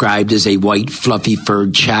is described as a white, fluffy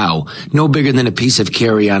furred chow, no bigger than a piece of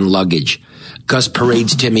carry-on luggage. Gus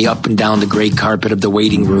parades Timmy up and down the gray carpet of the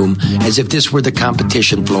waiting room as if this were the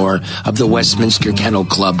competition floor of the Westminster Kennel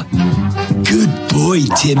Club. "Good boy,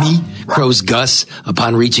 Timmy," crows Gus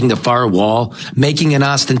upon reaching the far wall, making an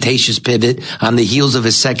ostentatious pivot on the heels of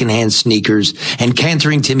his second-hand sneakers and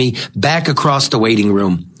cantering Timmy back across the waiting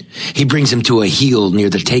room. He brings him to a heel near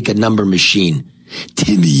the take-a-number machine.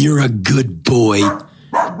 "Timmy, you're a good boy."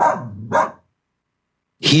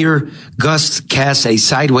 Here, Gus casts a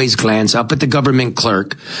sideways glance up at the government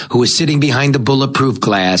clerk, who is sitting behind the bulletproof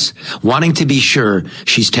glass, wanting to be sure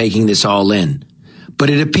she's taking this all in.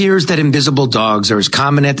 But it appears that invisible dogs are as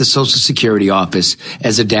common at the Social Security office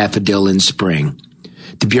as a daffodil in spring.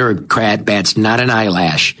 The bureaucrat bats not an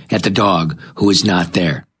eyelash at the dog who is not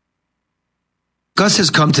there. Gus has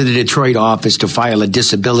come to the Detroit office to file a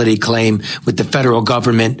disability claim with the federal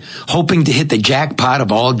government, hoping to hit the jackpot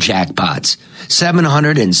of all jackpots,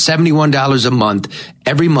 $771 a month,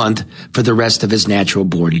 every month for the rest of his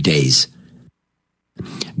natural-born days.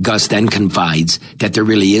 Gus then confides that there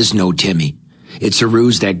really is no Timmy. It's a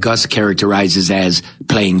ruse that Gus characterizes as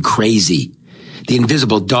playing crazy. The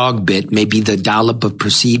invisible dog bit may be the dollop of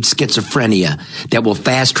perceived schizophrenia that will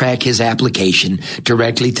fast-track his application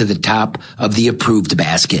directly to the top of the approved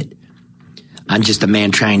basket. "I'm just a man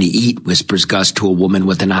trying to eat," whispers Gus to a woman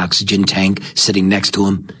with an oxygen tank sitting next to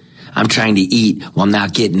him. "I'm trying to eat while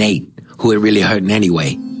not getting ate. Who it really hurting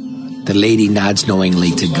anyway?" The lady nods knowingly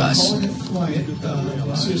to Gus.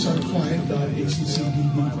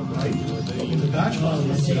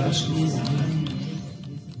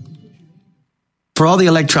 For all the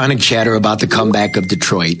electronic chatter about the comeback of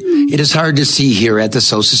Detroit, it is hard to see here at the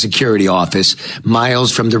Social Security office,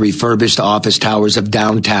 miles from the refurbished office towers of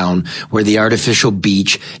downtown, where the artificial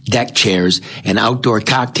beach, deck chairs, and outdoor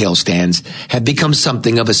cocktail stands have become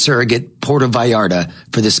something of a surrogate Puerto Vallarta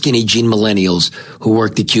for the skinny jean millennials who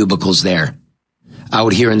work the cubicles there.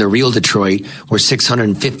 Out here in the real Detroit, where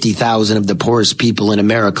 650,000 of the poorest people in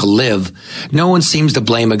America live, no one seems to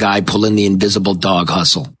blame a guy pulling the invisible dog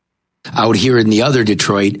hustle. Out here in the other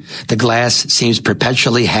Detroit, the glass seems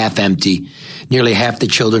perpetually half empty. Nearly half the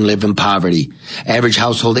children live in poverty. Average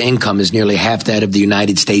household income is nearly half that of the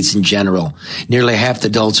United States in general. Nearly half the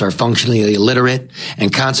adults are functionally illiterate,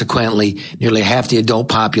 and consequently, nearly half the adult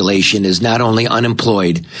population is not only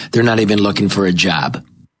unemployed, they're not even looking for a job.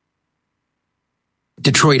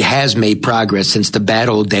 Detroit has made progress since the bad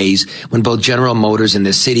old days when both General Motors and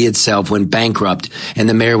the city itself went bankrupt and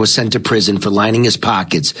the mayor was sent to prison for lining his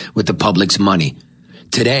pockets with the public's money.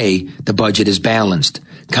 Today, the budget is balanced.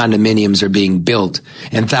 Condominiums are being built,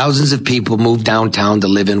 and thousands of people move downtown to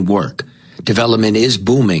live and work. Development is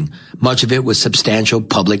booming, much of it with substantial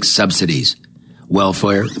public subsidies.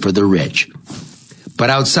 Welfare for the rich. But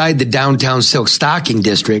outside the downtown silk stocking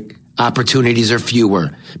district, opportunities are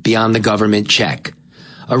fewer beyond the government check.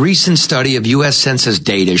 A recent study of U.S. Census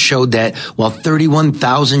data showed that while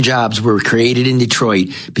 31,000 jobs were created in Detroit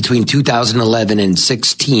between 2011 and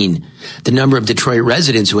 16, the number of Detroit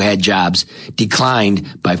residents who had jobs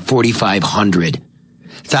declined by 4,500.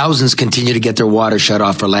 Thousands continue to get their water shut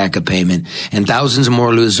off for lack of payment, and thousands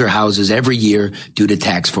more lose their houses every year due to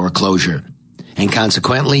tax foreclosure. And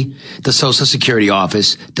consequently, the Social Security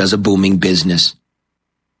office does a booming business.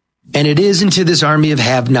 And it is into this army of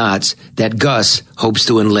have-nots that Gus hopes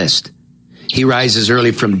to enlist. He rises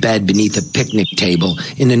early from bed beneath a picnic table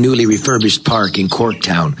in the newly refurbished park in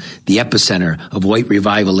Corktown, the epicenter of white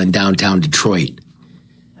revival in downtown Detroit.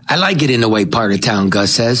 "I like it in the white part of town,"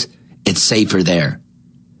 Gus says. "It's safer there."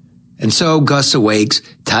 And so Gus awakes,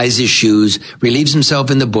 ties his shoes, relieves himself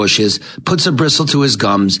in the bushes, puts a bristle to his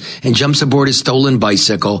gums, and jumps aboard his stolen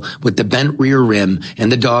bicycle with the bent rear rim and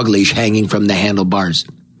the dog leash hanging from the handlebars.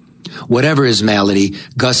 Whatever his malady,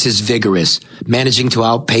 Gus is vigorous, managing to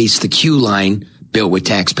outpace the Q line, built with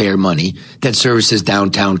taxpayer money, that services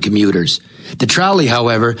downtown commuters. The trolley,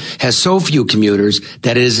 however, has so few commuters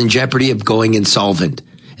that it is in jeopardy of going insolvent,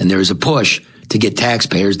 and there is a push to get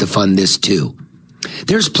taxpayers to fund this too.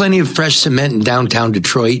 There's plenty of fresh cement in downtown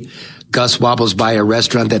Detroit. Gus wobbles by a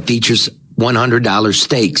restaurant that features $100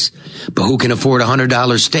 steaks, but who can afford a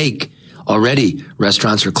 $100 steak? Already,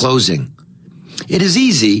 restaurants are closing. It is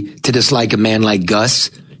easy to dislike a man like Gus.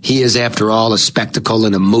 He is, after all, a spectacle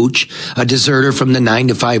and a mooch, a deserter from the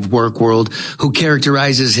 9-to-5 work world who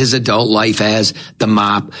characterizes his adult life as the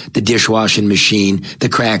mop, the dishwashing machine, the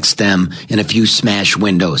cracked stem, and a few smashed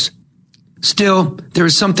windows. Still, there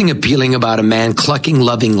is something appealing about a man clucking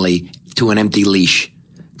lovingly to an empty leash.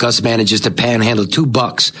 Gus manages to panhandle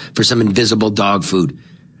 $2 for some invisible dog food.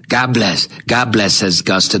 God bless, says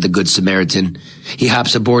Gus to the Good Samaritan. He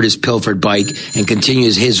hops aboard his pilfered bike and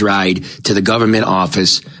continues his ride to the government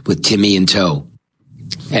office with Timmy in tow.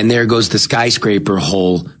 And there goes the skyscraper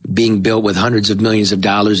hole being built with hundreds of millions of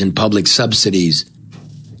dollars in public subsidies.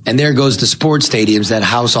 And there goes the sports stadiums that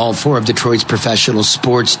house all 4 of Detroit's professional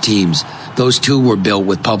sports teams. Those 2 were built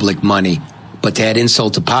with public money. But to add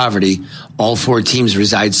insult to poverty, all 4 teams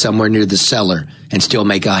reside somewhere near the cellar and still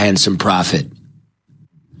make a handsome profit.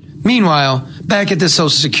 Meanwhile, back at the Social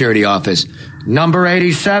Security office, number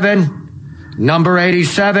 87.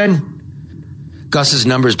 Gus's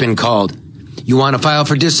number's been called. You want to file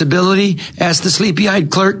for disability? Asked the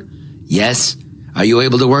sleepy-eyed clerk. Yes. Are you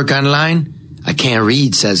able to work online? I can't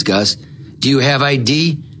read, says Gus. Do you have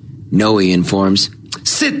ID? No, he informs.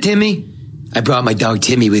 Sit, Timmy. I brought my dog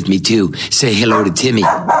Timmy with me, too. Say hello to Timmy.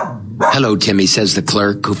 Hello, Timmy, says the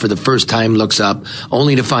clerk, who for the first time looks up,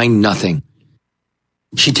 only to find nothing.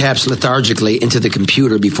 She taps lethargically into the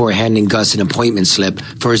computer before handing Gus an appointment slip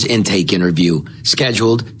for his intake interview,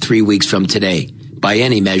 scheduled 3 weeks from today. By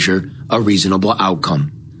any measure, a reasonable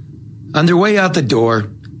outcome. On their way out the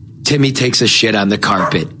door, Timmy takes a shit on the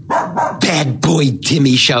carpet. Bad boy,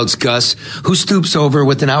 Timmy, shouts Gus, who stoops over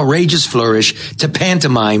with an outrageous flourish to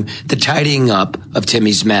pantomime the tidying up of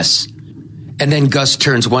Timmy's mess. And then Gus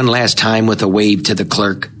turns one last time with a wave to the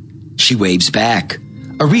clerk. She waves back.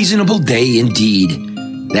 A reasonable day indeed.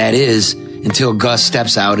 That is, until Gus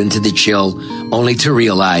steps out into the chill, only to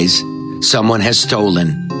realize someone has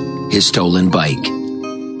stolen his stolen bike.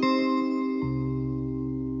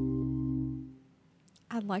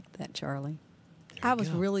 I liked that, Charlie. I was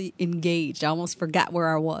really engaged. I almost forgot where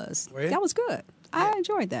I was. That was good. I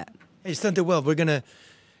enjoyed that. Hey, it's done it well. We're going to...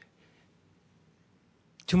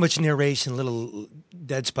 Too much narration, little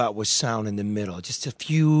dead spot with sound in the middle. Just a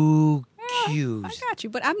few cues. I got you.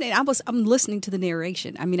 But I'm listening to the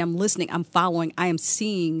narration. I mean, I'm listening. I'm following. I am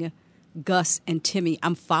seeing Gus and Timmy.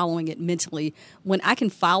 I'm following it mentally. When I can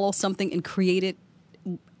follow something and create it,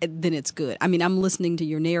 then it's good. I mean, I'm listening to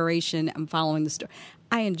your narration. I'm following the story.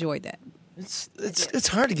 I enjoyed that. It's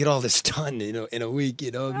hard to get all this done, in a week,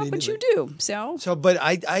 Well, I mean, but you do. But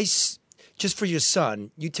I just for your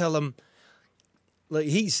son, you tell him, like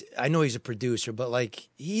I know he's a producer, but like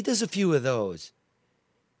he does a few of those.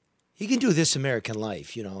 He can do This American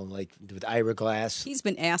Life, like with Ira Glass. He's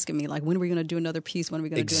been asking me, like, when are we going to do another piece? When are we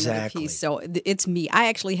going to do another piece? So it's me. I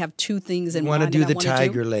actually have 2 things in mind. Want to do the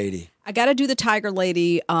Tiger Lady? I got to do the Tiger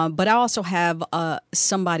Lady, but I also have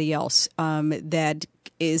somebody else that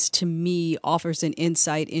is, to me, offers an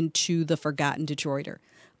insight into the forgotten Detroiter.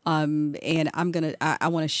 And I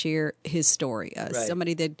want to share his story.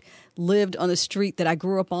 Somebody that lived on the street that I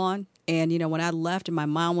grew up on. And, when I left and my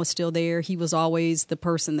mom was still there, he was always the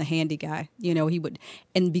person, the handy guy.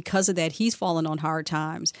 And because of that, he's fallen on hard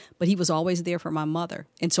times, but he was always there for my mother.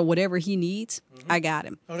 And so whatever he needs, I got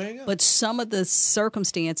him. Oh, there you go. But some of the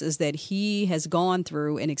circumstances that he has gone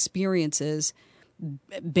through and experiences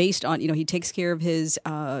based on, he takes care of his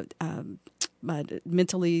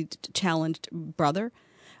mentally challenged brother,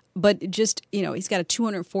 but just, he's got a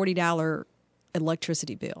 $240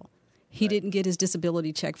 electricity bill. He didn't get his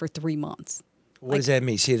disability check for 3 months. What does that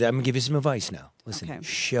mean? See, I'm going to give you some advice now. Listen,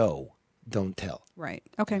 show, don't tell. Right.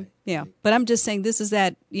 Okay. Right. Yeah. But I'm just saying this is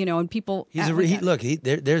that, and people...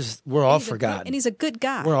 we're all forgotten. And he's a good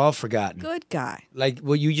guy. We're all forgotten. Good guy. Like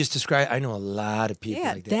what you just described, I know a lot of people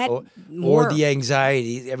like that. Or the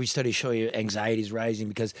anxiety. Every study shows you anxiety is rising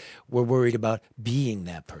because we're worried about being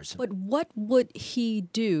that person. But what would he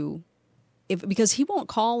do... because he won't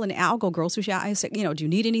call and I'll go grocery shop. I say, do you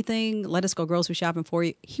need anything? Let us go grocery shopping for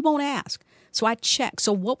you. He won't ask. So I check.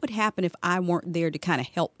 So what would happen if I weren't there to kind of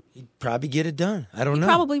help? He'd probably get it done. I don't know. He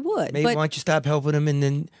probably would. Maybe why don't you stop helping him and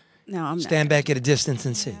then stand back at a distance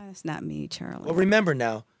and see. That's not me, Charlie. Well, remember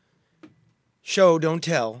now, show, don't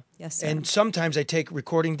tell. Yes, sir. And sometimes I take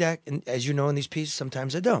recording deck, and as you know in these pieces,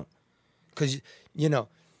 sometimes I don't. Because,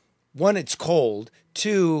 one, it's cold.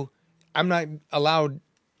 2, I'm not allowed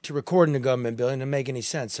to record in the government building to make any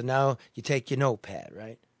sense. So now you take your notepad,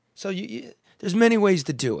 right? So there's many ways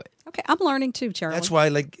to do it. Okay, I'm learning too, Charlie. That's why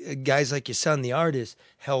guys like your son, the artist,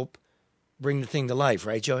 help bring the thing to life,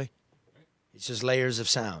 right, Joey? It's just layers of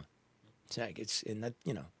sound.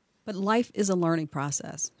 But life is a learning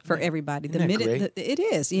process for everybody. Isn't that great? It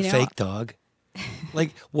is, fake dog.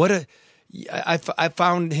 I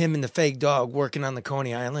found him in the fake dog working on the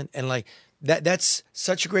Coney Island, and that's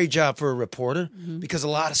such a great job for a reporter because a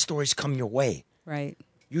lot of stories come your way. Right.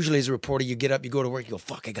 Usually as a reporter, you get up, you go to work, you go,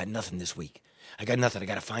 fuck, I got nothing this week. I got nothing. I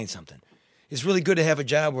got to find something. It's really good to have a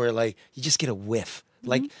job where you just get a whiff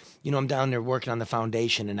Like, I'm down there working on the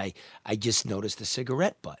foundation, and I just noticed the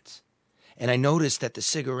cigarette butts. And I noticed that the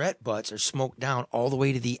cigarette butts are smoked down all the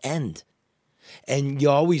way to the end. And you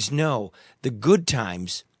always know the good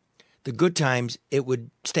times, it would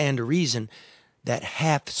stand to reason that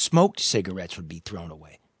half-smoked cigarettes would be thrown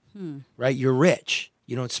away. Right? You're rich.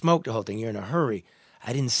 You don't smoke the whole thing. You're in a hurry.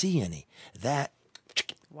 I didn't see any. That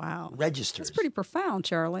registers. That's pretty profound,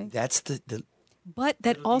 Charlie. That's the But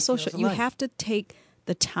that also you have to take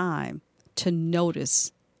the time to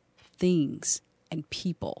notice things and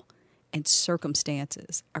people and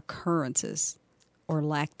circumstances, occurrences, or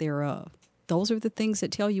lack thereof. Those are the things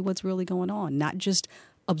that tell you what's really going on, not just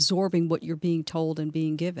absorbing what you're being told and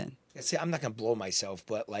being given. See, I'm not going to blow myself,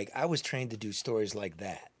 but I was trained to do stories like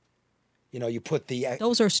that. You put the...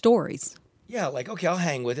 Those are stories. Yeah, okay, I'll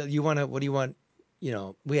hang with it. What do you want?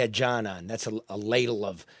 We had John on. That's a ladle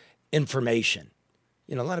of information.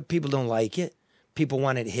 A lot of people don't like it. People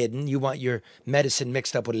want it hidden. You want your medicine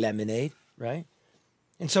mixed up with lemonade, right?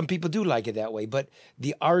 And some people do like it that way. But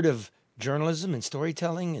the art of journalism and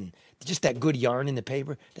storytelling and just that good yarn in the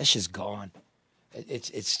paper, that's just gone.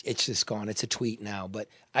 It's just gone. It's a tweet now, but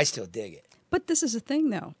I still dig it. But this is the thing,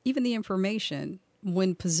 though. Even the information,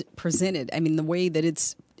 when presented, the way that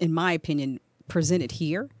it's, in my opinion, presented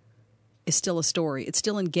here is still a story. It's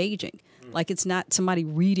still engaging. Like it's not somebody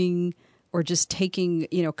reading or just taking,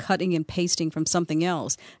 cutting and pasting from something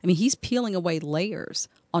else. He's peeling away layers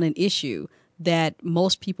on an issue that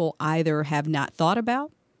most people either have not thought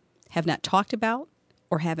about, have not talked about,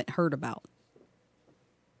 or haven't heard about.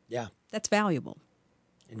 Yeah. That's valuable.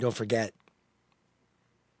 And don't forget,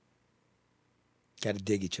 got to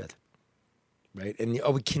dig each other, right? And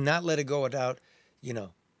we cannot let it go without, the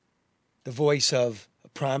voice of a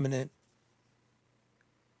prominent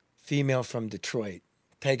female from Detroit.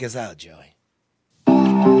 Take us out, Joey.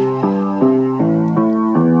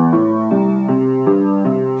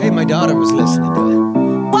 Hey, my daughter was listening to it.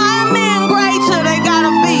 Why men great till they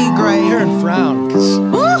gotta be great? You're in frown because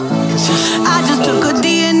I just took a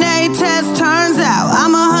DNA test. Turns out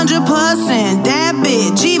I'm 100% that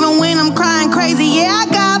bitch. Even when I'm crying crazy, yeah, I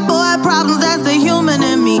got boy problems. That's the human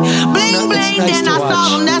in me. Bling bling, then I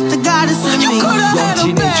saw them. That's the goddess in me. You could have had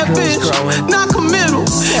a bad bitch, not committal.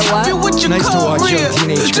 You with your nice to watch career, young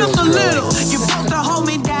teenage just girls a growing. little. You supposed to hold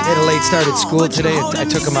me down. Had a late start at school today. I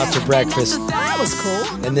took him out to breakfast. That was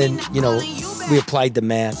cool. And then, we applied the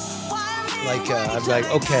math. I was like,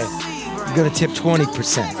 okay, you're going to tip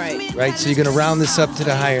 20%. Right? So you're going to round this up to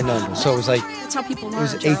the higher number. So it was like, that's how people learn.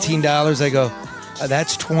 It was $18. I go,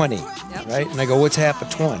 that's 20. Yep. Right? And I go, what's half of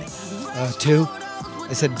 20? 2?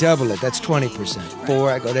 I said, double it. That's 20%. 4.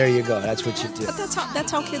 I go, there you go. That's what you do. But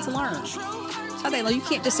that's how kids learn. How they learn. You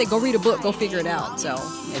can't just say, go read a book, go figure it out. So.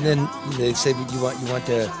 And then they say, you want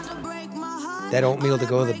that oatmeal to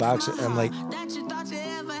go to the box. And I'm like, if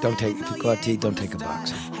you go out to eat, don't take a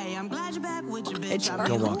box.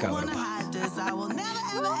 Don't walk out with a box.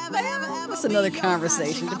 That's another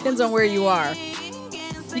conversation. Depends on where you are.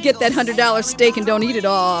 You get that $100 steak and don't eat it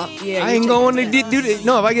all. Yeah, I ain't going to do that.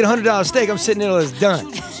 No, if I get a $100 steak, I'm sitting there till it's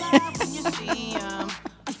done.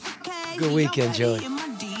 Good weekend, Joey.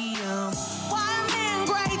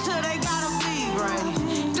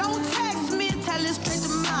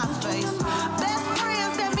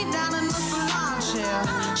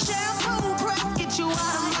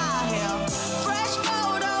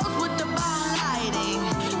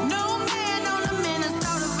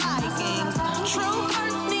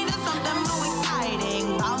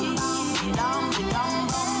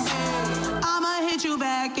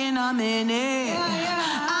 I'm in it.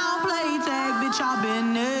 I don't play tag, bitch, I've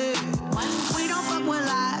been it. We don't fuck with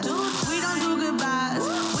lies, we don't do goodbyes.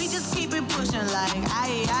 We just keep it pushing like,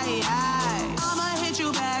 aye, aye, aye. I'ma hit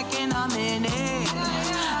you back and I'm in it.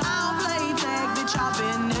 I don't play tag, bitch, I've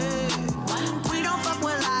been it. We don't fuck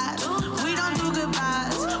with lies, we don't do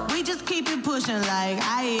goodbyes. We just keep it pushing like,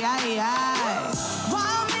 aye, aye, aye.